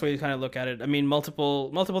the best way to kind of look at it. I mean,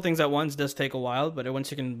 multiple things at once does take a while, but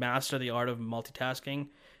once you can master the art of multitasking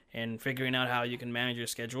and figuring out how you can manage your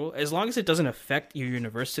schedule, as long as it doesn't affect your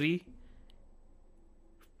university,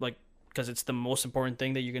 like because it's the most important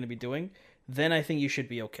thing that you're going to be doing, then I think you should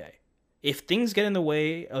be okay. If things get in the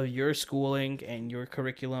way of your schooling and your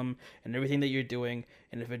curriculum and everything that you're doing,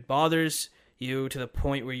 and if it bothers you to the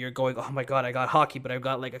point where you're going, oh my god, I got hockey, but I've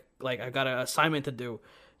got I got an assignment to do,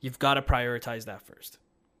 you've got to prioritize that first.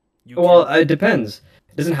 Well, it depends.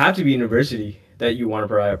 It doesn't have to be university. that you want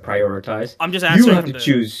to prioritize. I'm just You answering have from to the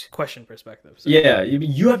choose. question perspective. So. Yeah,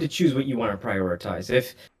 you have to choose what you want to prioritize.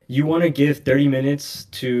 If you want to give 30 minutes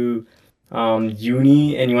to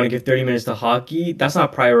uni and you want to give 30 minutes to hockey, that's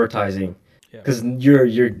not prioritizing Yeah. because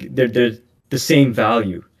they're the same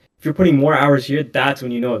value. If you're putting more hours here, that's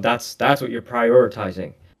when you know that's what you're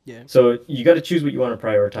prioritizing. Yeah. So you got to choose what you want to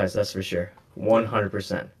prioritize. That's for sure, Yeah.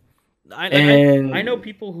 100%. I know And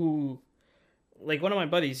people who, like one of my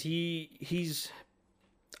buddies. He's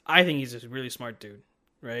I think he's a really smart dude,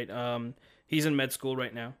 right? He's in med school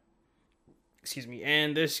right now. Excuse me.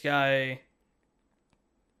 And this guy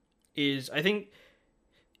is, I think,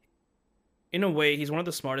 in a way, he's one of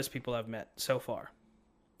the smartest people I've met so far.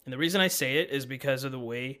 And the reason I say it is because of the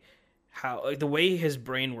way his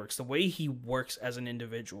brain works, the way he works as an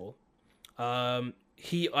individual.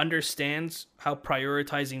 He understands how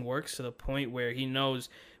prioritizing works to the point where he knows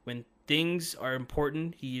when things are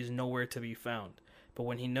important, he is nowhere to be found. But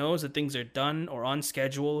when he knows that things are done or on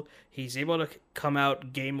schedule, he's able to come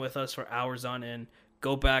out, game with us for hours on end,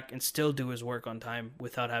 go back and still do his work on time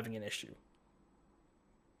without having an issue.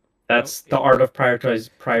 that's the art of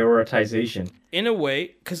prioritization. In a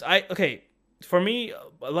way, because for me,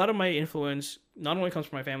 a lot of my influence not only comes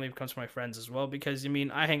from my family, but comes from my friends as well. Because I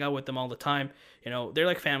mean, I hang out with them all the time. They're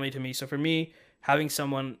like family to me. So for me, having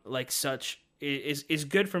someone like such is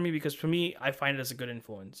good for me because for me, I find it as a good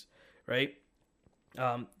influence, right?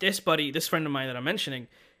 This friend of mine that I'm mentioning,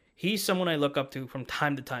 he's someone I look up to from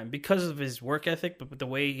time to time because of his work ethic, but with the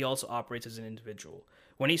way he also operates as an individual.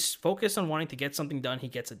 When he's focused on wanting to get something done, he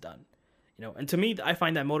gets it done. And to me, I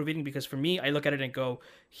find that motivating because for me, I look at it and go,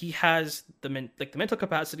 he has the mental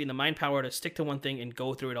capacity and the mind power to stick to one thing and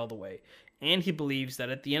go through it all the way. And he believes that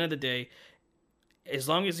at the end of the day, as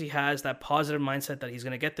long as he has that positive mindset that he's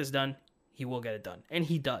going to get this done, he will get it done. And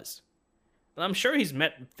he does. And I'm sure he's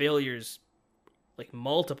met failures like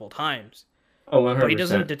multiple times, Oh, 100%. but he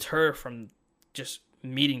doesn't deter from just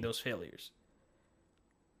meeting those failures.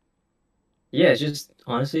 Yeah, it's just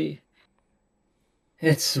honestly,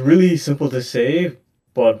 it's really simple to say,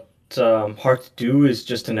 but hard to do is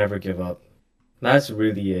just to never give up. That's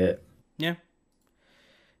really it. Yeah,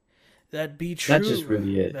 that'd be That's true. just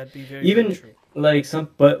really it. That'd be very, very Even true. like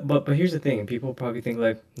but here's the thing. People probably think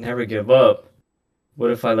like never give up.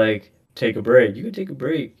 What if I like take a break? You can take a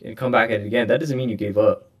break and come back at it again. That doesn't mean you gave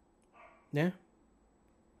up. Yeah,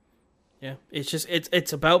 yeah. It's just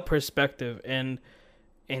it's about perspective and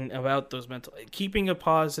about those mental. Keeping a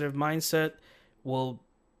positive mindset will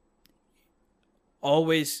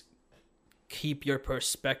always keep your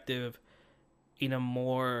perspective in a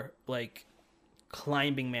more like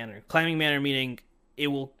climbing manner. Climbing manner meaning it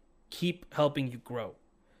will keep helping you grow.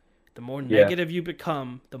 The more Yeah. negative you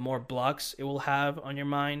become, the more blocks it will have on your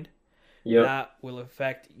mind. Yep. That will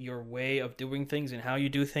affect your way of doing things and how you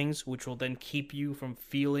do things, which will then keep you from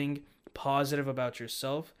feeling positive about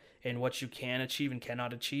yourself and what you can achieve and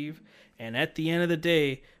cannot achieve. And at the end of the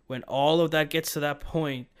day, when all of that gets to that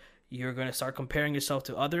point, you're going to start comparing yourself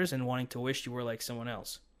to others and wanting to wish you were like someone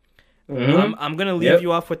else. I'm going to leave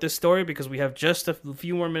you off with this story because we have just a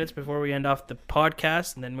few more minutes before we end off the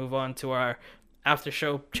podcast and then move on to our after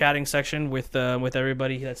show chatting section with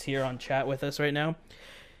everybody that's here on chat with us right now.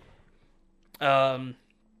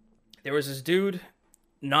 There was this dude,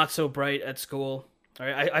 not so bright at school. All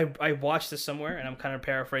right, I watched this somewhere, and I'm kind of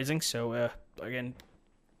paraphrasing. So again,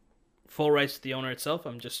 full rights to the owner itself.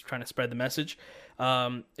 I'm just trying to spread the message.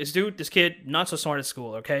 This kid, not so smart at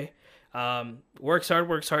school. Okay, works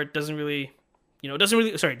hard. Doesn't really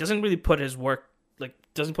put his work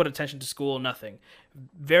doesn't put attention to school. Nothing.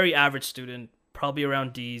 Very average student, probably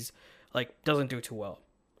around D's. Doesn't do too well.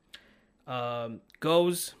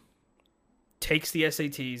 Takes the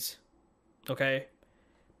SATs, okay?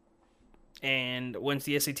 And once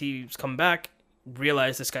the SATs come back,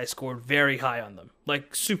 realize this guy scored very high on them.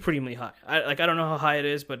 Supremely high. I don't know how high it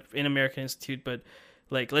is, but in American Institute, but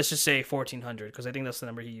let's just say 1,400, because I think that's the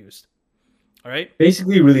number he used. All right?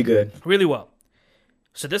 Basically really good. Really well.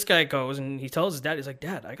 So this guy goes and he tells his dad, he's like,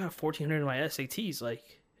 Dad, I got 1,400 in my SATs.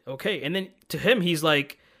 Okay. And then to him, he's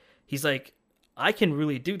like, I can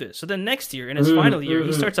really do this. So then next year, in his final year,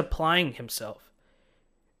 he starts applying himself.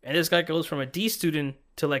 And this guy goes from a D student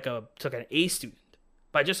to an A student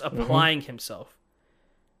by just applying himself.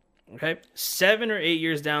 Okay? 7 or 8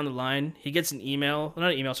 years down the line, he gets a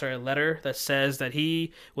letter that says that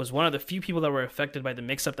he was one of the few people that were affected by the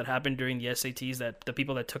mix-up that happened during the SATs, that the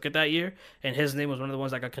people that took it that year, and his name was one of the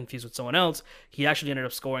ones that got confused with someone else. He actually ended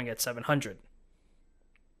up scoring at 700.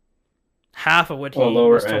 Half of what he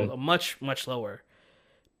was told, much, much lower.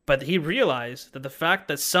 But he realized that the fact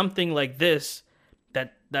that something like this,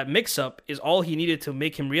 that that mix up is all he needed to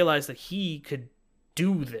make him realize that he could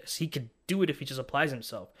do this. He could do it if he just applies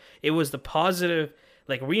himself. It was the positive,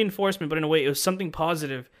 like reinforcement, but in a way, it was something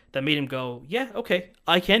positive that made him go, yeah, okay,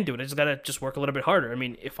 I can do it. I just gotta just work a little bit harder. I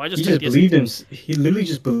mean, if I He just take just the believed SAT, him. He literally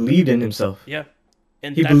just believed in himself. yeah,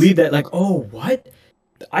 and He that's believed that, like, oh, what?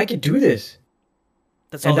 I could do this.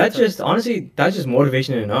 that's all And that that took, just, honestly, that's just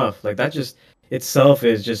motivation enough. Like, that just itself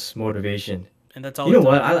is just motivation. and that's all You it know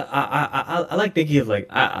took. what? I like thinking of, like,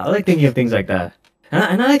 I like thinking of things like that.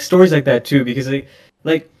 And I like stories like that too, because,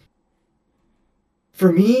 like,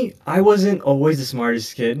 for me, I wasn't always the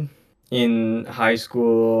smartest kid in high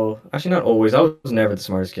school. Actually, not always. I was never the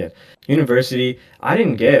smartest kid. University, I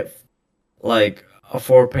didn't get like a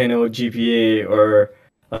 4.0 GPA, or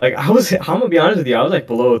like I'm gonna be honest with you, I was like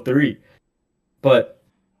below a 3. But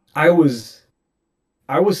I was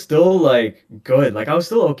I was still like good. Like I was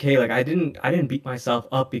still okay. Like I didn't beat myself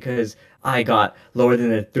up because I got lower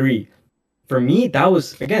than a 3. For me, that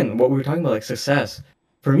was again what we were talking about, like success.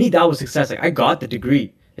 For me, that was success. Like I got the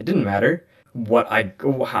degree. It didn't matter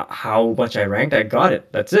how much I ranked. I got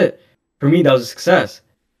it. That's it. For me, that was a success.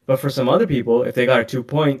 But for some other people, if they got a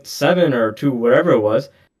 2.7 or 2, whatever it was,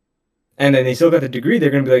 and then they still got the degree,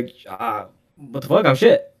 they're gonna be like, what the fuck? I'm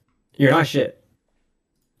shit. You're not shit.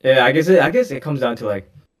 Yeah, I guess it comes down to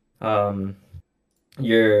like, um,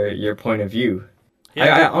 your point of view.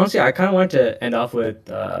 Yeah, I honestly I kind of wanted to end off with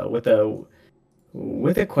a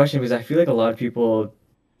question, because I feel like a lot of people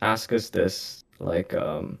ask us this, like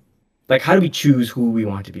how do we choose who we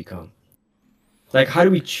want to become? Like how do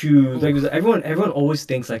we choose? Like 'cause oof, everyone always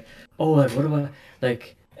thinks like, oh, like what do I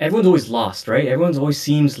like? Everyone's always lost, right? Everyone's always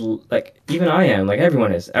seems like, even I am, like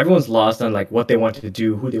everyone is. Everyone's lost on like what they want to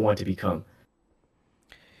do, who they want to become.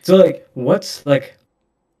 So like, what's like,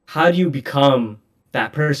 how do you become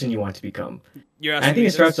that person you want to become? you're And I asking think me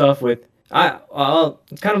it starts this. off with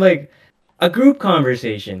it's kind of like a group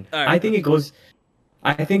conversation. All I right, think it goes.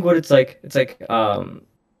 I think what it's like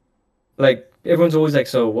everyone's always like,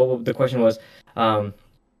 so the question was, um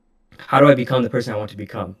how do I become the person I want to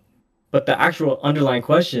become? But the actual underlying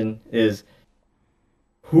question is,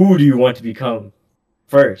 who do you want to become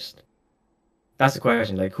first? That's the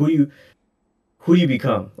question. Like who do you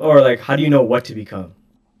become, or like how do you know what to become?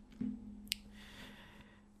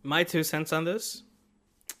 my 2 cents on this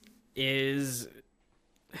is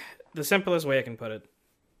the simplest way I can put it.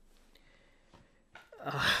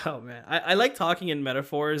 Oh man, I like talking in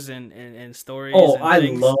metaphors and stories Oh, and I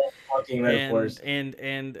things. love talking metaphors.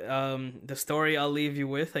 The story I'll leave you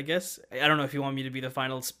with, I guess. I don't know if you want me to be the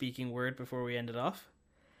final speaking word before we end it off.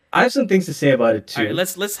 I have some things to say about it All right,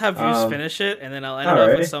 too. let's have you Um, finish it, and then I'll end it all off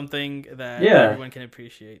with right. something that Yeah. everyone can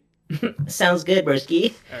appreciate. Sounds good,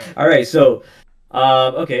 Broski. All right. All right, so,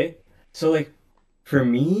 okay, so like, for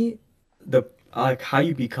me, the like how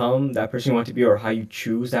you become that person you want to be, or how you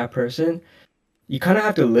choose that person, you kind of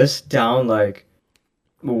have to list down like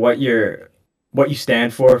what you're, what you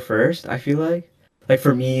stand for first. I feel like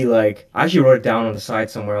for me, like I actually wrote it down on the side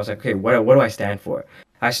somewhere. I was like, okay, what do I stand for?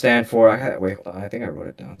 I stand for. I had wait, hold on. I think I wrote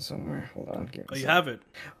it down somewhere. Hold on, give me Oh, a you sec. have it.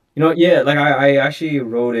 You know, yeah, like I actually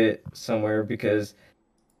wrote it somewhere because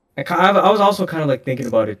I was also kind of like thinking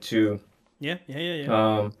about it too. Yeah, yeah, yeah,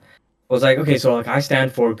 yeah. I was like, okay, so like I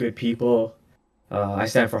stand for good people. I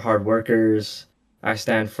stand for hard workers. I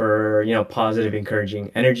stand for, positive,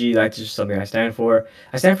 encouraging energy. That's just something I stand for.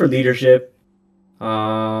 I stand for leadership.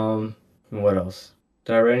 What else?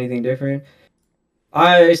 Did I write anything different?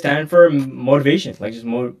 I stand for motivation, like just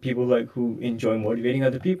people like who enjoy motivating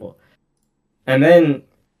other people. And then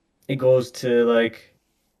it goes to like,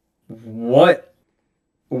 what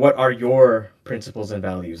what are your principles and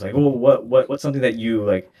values? Like, well, what's something that you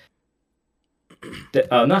like,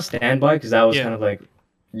 not stand by, because that was Yeah. kind of like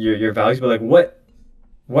your values, but like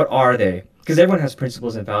what are they? Because everyone has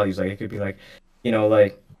principles and values. Like it could be like,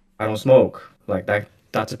 like I don't smoke. Like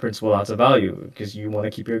that's a principle, that's a value, because you want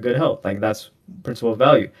to keep your good health. Like that's principle of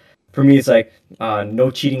value. For me, it's like no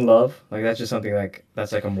cheating love. Like that's just something like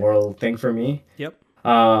that's like a moral thing for me. Yep.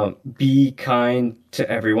 Be kind to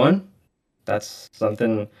everyone. That's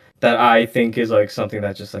something that I think is like something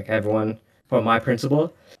that just like everyone, for my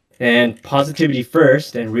principle. And positivity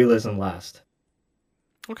first and realism last.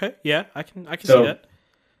 Okay. Yeah, I can see So that.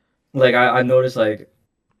 like I noticed like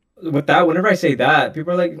with that, whenever I say that,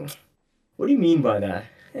 people are like, what do you mean by that?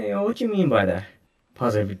 Hey, what do you mean by that?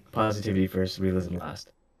 Positivity first, realism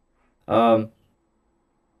last. Um,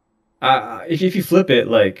 if you flip it,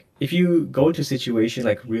 like if you go into a situation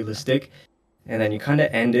like realistic, and then you kind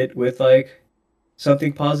of end it with like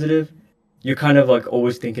something positive, you're kind of like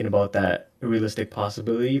always thinking about that realistic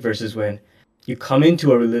possibility, versus when you come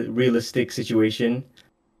into a realistic situation,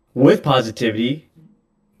 with positivity,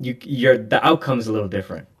 the outcome is a little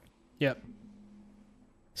different. Yeah.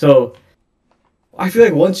 So I feel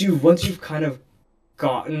like once you've kind of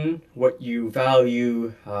gotten what you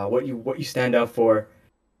value, what you stand up for,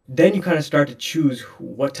 then you kind of start to choose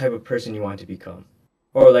what type of person you want to become.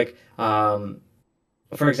 Or like,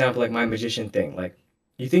 for example, like my magician thing. Like,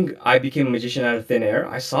 you think I became a magician out of thin air?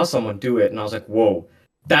 I saw someone do it, and I was like, whoa,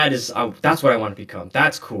 that's what I want to become.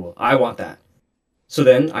 That's cool. I want that. So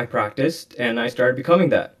then I practiced, and I started becoming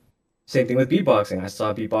that. Same thing with beatboxing. I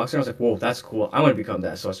saw a beatboxer, and I was like, whoa, that's cool. I want to become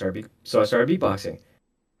that. So I started beatboxing.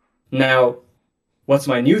 Now, what's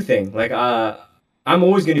my new thing? Like, I'm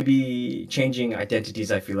always going to be changing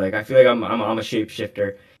identities. I feel like I'm a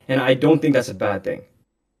shapeshifter, and I don't think that's a bad thing.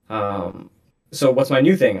 Um, so what's my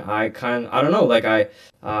new thing? I don't know. Like, I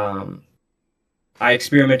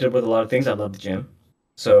experimented with a lot of things. I love the gym,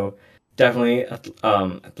 so definitely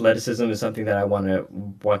athleticism is something that I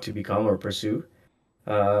want to become or pursue.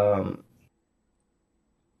 Um,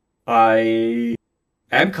 I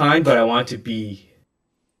am kind, but I want to be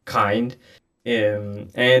kind.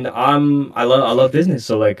 And I love business,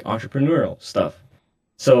 so like entrepreneurial stuff.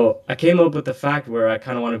 So I came up with the fact where I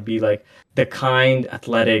kind of want to be like the kind,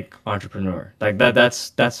 athletic entrepreneur. Like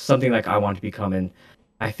that's something like I want to become. And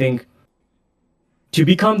I think to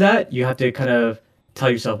become that, you have to kind of tell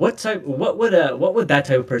yourself what would that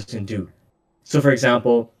type of person do. So for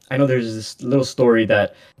example, I know there's this little story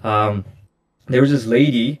that there was this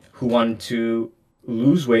lady who wanted to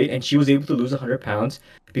lose weight, and she was able to lose 100 pounds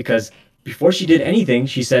because before she did anything,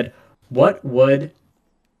 she said, "What would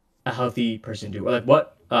a healthy person do?" Or like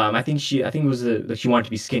what? I think it was like she wanted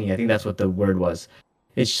to be skinny. I think that's what the word was.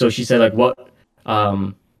 So she said like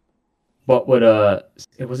um what would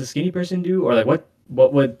it was a skinny person do, or like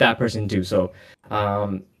what would that person do? So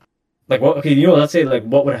um like what? Okay, let's say like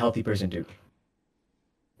what would a healthy person do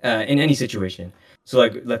in any situation. So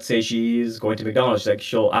like let's say she's going to McDonald's, like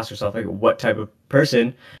she'll ask herself like what type of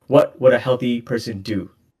person, what would a healthy person do?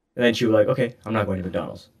 And then she'll be like, okay, I'm not going to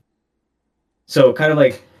McDonald's. So kind of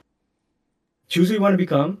like choose who you want to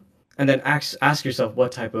become, and then ask yourself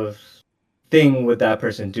what type of thing would that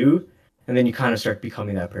person do, and then you kind of start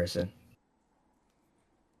becoming that person.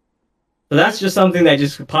 So that's just something that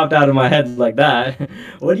just popped out of my head like that.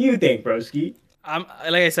 What do you think, broski? I'm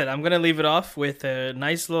like I said, I'm gonna leave it off with a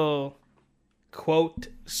nice little quote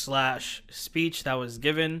slash speech that was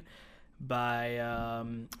given by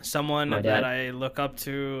someone My that dad. I look up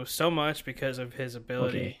to so much because of his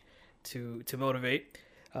ability Okay. to motivate.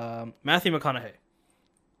 Matthew McConaughey.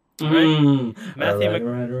 All right, All Matthew right, Mc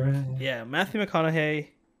all right, all right. yeah Matthew McConaughey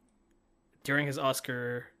during his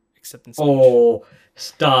Oscar acceptance speech. Oh,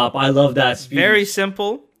 stop! I love that Very speech.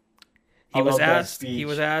 simple. I love that He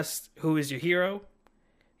was speech. asked who is your hero?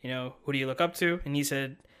 Who do you look up to? And he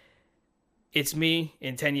said, it's me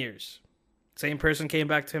in 10 years. Same person came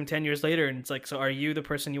back to him 10 years later, and it's like, so are you the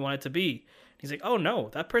person you wanted to be? He's like, oh no,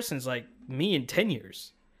 that person's like me in 10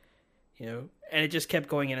 years. And it just kept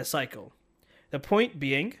going in a cycle. The point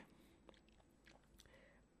being,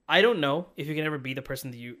 I don't know if you can ever be the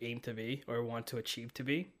person that you aim to be or want to achieve to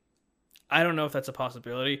be. I don't know if that's a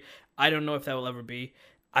possibility. I don't know if that will ever be.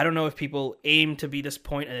 I don't know if people aim to be this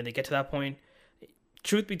point and then they get to that point.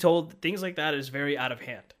 Truth be told, things like that is very out of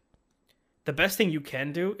hand. The best thing you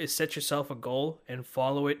can do is set yourself a goal and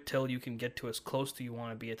follow it till you can get to as close to you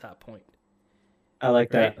want to be at that point, I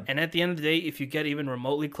like right? that. And at the end of the day, if you get even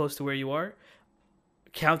remotely close to where you are,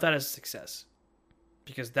 count that as a success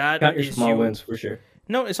because that Count your is small you. wins for sure.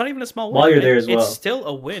 No, it's not even a small While win. you're there as It's well. still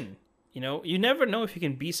a win. You never know if you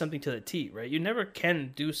can be something to the T, right? You never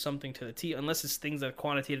can do something to the T unless it's things that are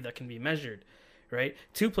quantitative that can be measured, right?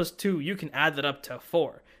 2 plus 2, you can add that up to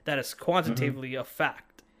 4. That is Hmm. quantitatively a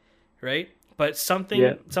fact, right? But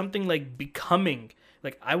Yeah. something like becoming,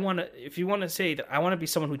 like if you want to say that I want to be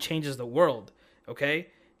someone who changes the world, okay?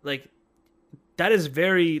 Like that is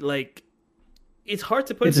very like it's hard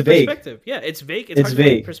to put It's into vague. perspective. Yeah, it's vague. It's It's hard to put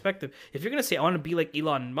into vague. perspective. If you're gonna say I want to be like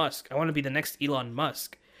Elon Musk, I want to be the next Elon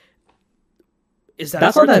Musk, is that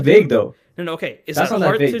That's not hard to that vague do? though. No, no. Okay, is That's that not that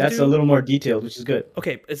hard vague. to That's a do? little more detailed, which is good.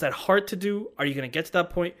 Okay, is that hard to do? Are you gonna get to that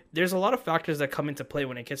point? There's a lot of factors that come into play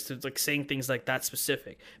when it gets to like saying things like that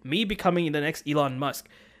specific. Me becoming the next Elon Musk,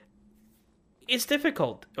 it's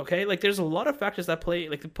difficult. Okay, like there's a lot of factors that play,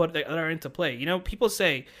 like that are into play. People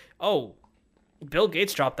say, "Oh, Bill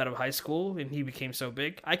Gates dropped out of high school and he became so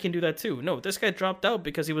big. I can do that too." No, this guy dropped out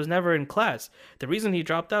because he was never in class. The reason he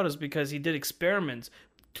dropped out is because he did experiments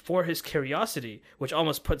for his curiosity, which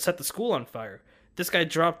almost set the school on fire. This guy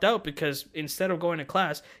dropped out because instead of going to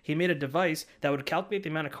class, he made a device that would calculate the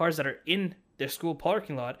amount of cars that are in their school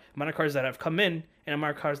parking lot, amount of cars that have come in, and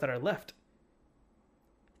amount of cars that are left.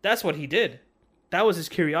 That's what he did. That was his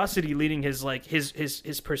curiosity leading his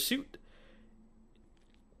his pursuit.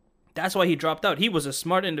 That's why he dropped out. He was a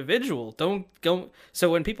smart individual. Don't go.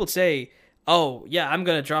 So when people say, "Oh, yeah, I'm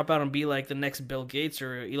gonna drop out and be like the next Bill Gates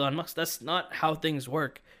or Elon Musk," that's not how things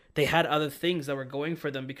work. They had other things that were going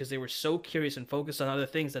for them because they were so curious and focused on other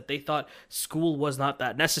things that they thought school was not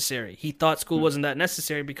that necessary. He thought school wasn't that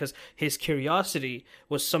necessary because his curiosity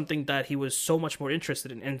was something that he was so much more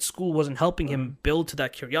interested in, and school wasn't helping him build to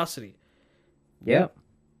that curiosity. Yeah.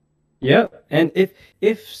 Yeah. And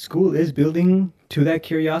if school is building to that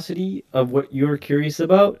curiosity of what you're curious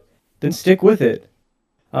about, then stick with it.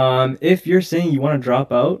 If you're saying you want to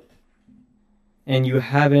drop out and you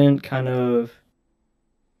haven't kind of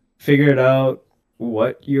figured out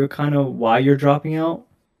why you're dropping out,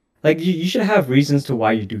 like you should have reasons to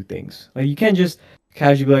why you do things. Like you can't just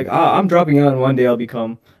casually be like, I'm dropping out and one day I'll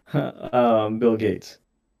become Bill Gates.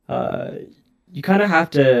 You kind of have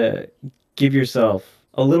to give yourself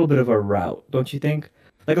a little bit of a route, don't you think?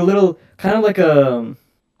 Like a little, kind of like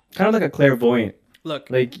a clairvoyant. Look,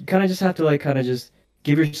 Like you kind of just have to kind of just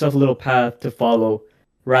give yourself a little path to follow,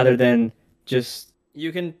 rather than just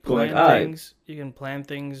you can going, plan things. You can plan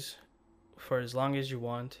things for as long as you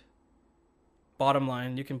want. Bottom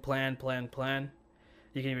line, you can plan.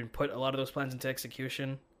 You can even put a lot of those plans into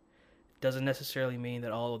execution. Doesn't necessarily mean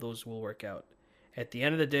that all of those will work out. At the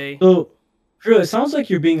end of the day... So, Drew, it sounds like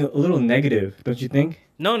you're being a little negative, don't you think?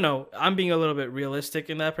 No. I'm being a little bit realistic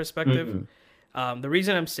in that perspective. Mm-hmm. The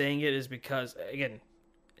reason I'm saying it is because, again,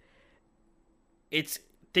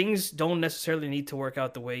 things don't necessarily need to work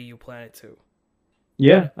out the way you plan it to.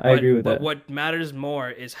 Yeah, I agree with that. But what matters more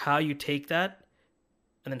is how you take that,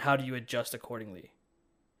 and then how do you adjust accordingly.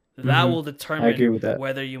 That will determine I agree with that.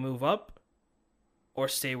 whether you move up or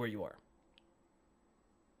stay where you are.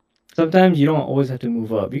 Sometimes you don't always have to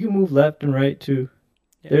move up. You can move left and right too.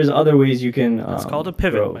 Yeah. There's other ways you can. It's called a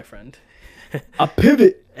pivot, grow. My friend. A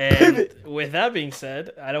pivot. And with that being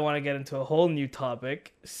said, I don't want to get into a whole new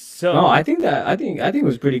topic. So no, I think it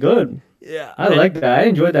was pretty good. Yeah, I like that. I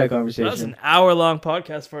enjoyed that conversation. That was an hour-long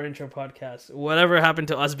podcast for our intro podcast. Whatever happened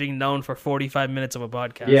to us being known for 45 minutes of a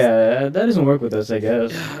podcast? Yeah, that doesn't work with us, I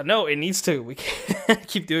guess. No, it needs to. We can't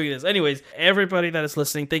keep doing this. Anyways, everybody that is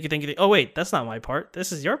listening, thank you. Oh, wait, that's not my part.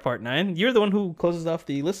 This is your part, Nine. You're the one who closes off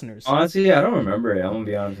the listeners. Honestly, I don't remember it. I'm going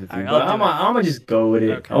to be honest with you. Right, I'm going to just go with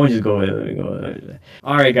it. Okay. I'm going to just go with it.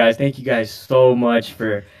 All right, guys. Thank you guys so much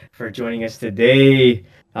for joining us today.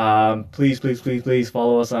 Please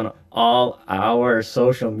follow us on all our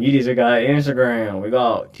social medias. We got Instagram, we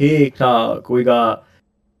got TikTok, we got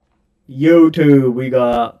YouTube, we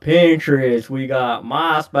got Pinterest, we got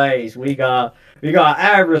MySpace, we got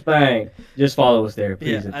everything. Just follow us there,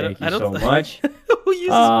 please, and thank you so much. Who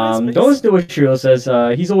uses MySpace? Don't listen to what Shriel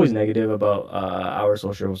says. He's always negative about our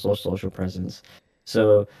social presence.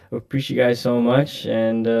 So we appreciate you guys so much,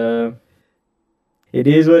 and it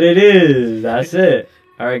is what it is. That's it.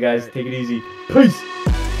 All right, guys, take it easy. Peace.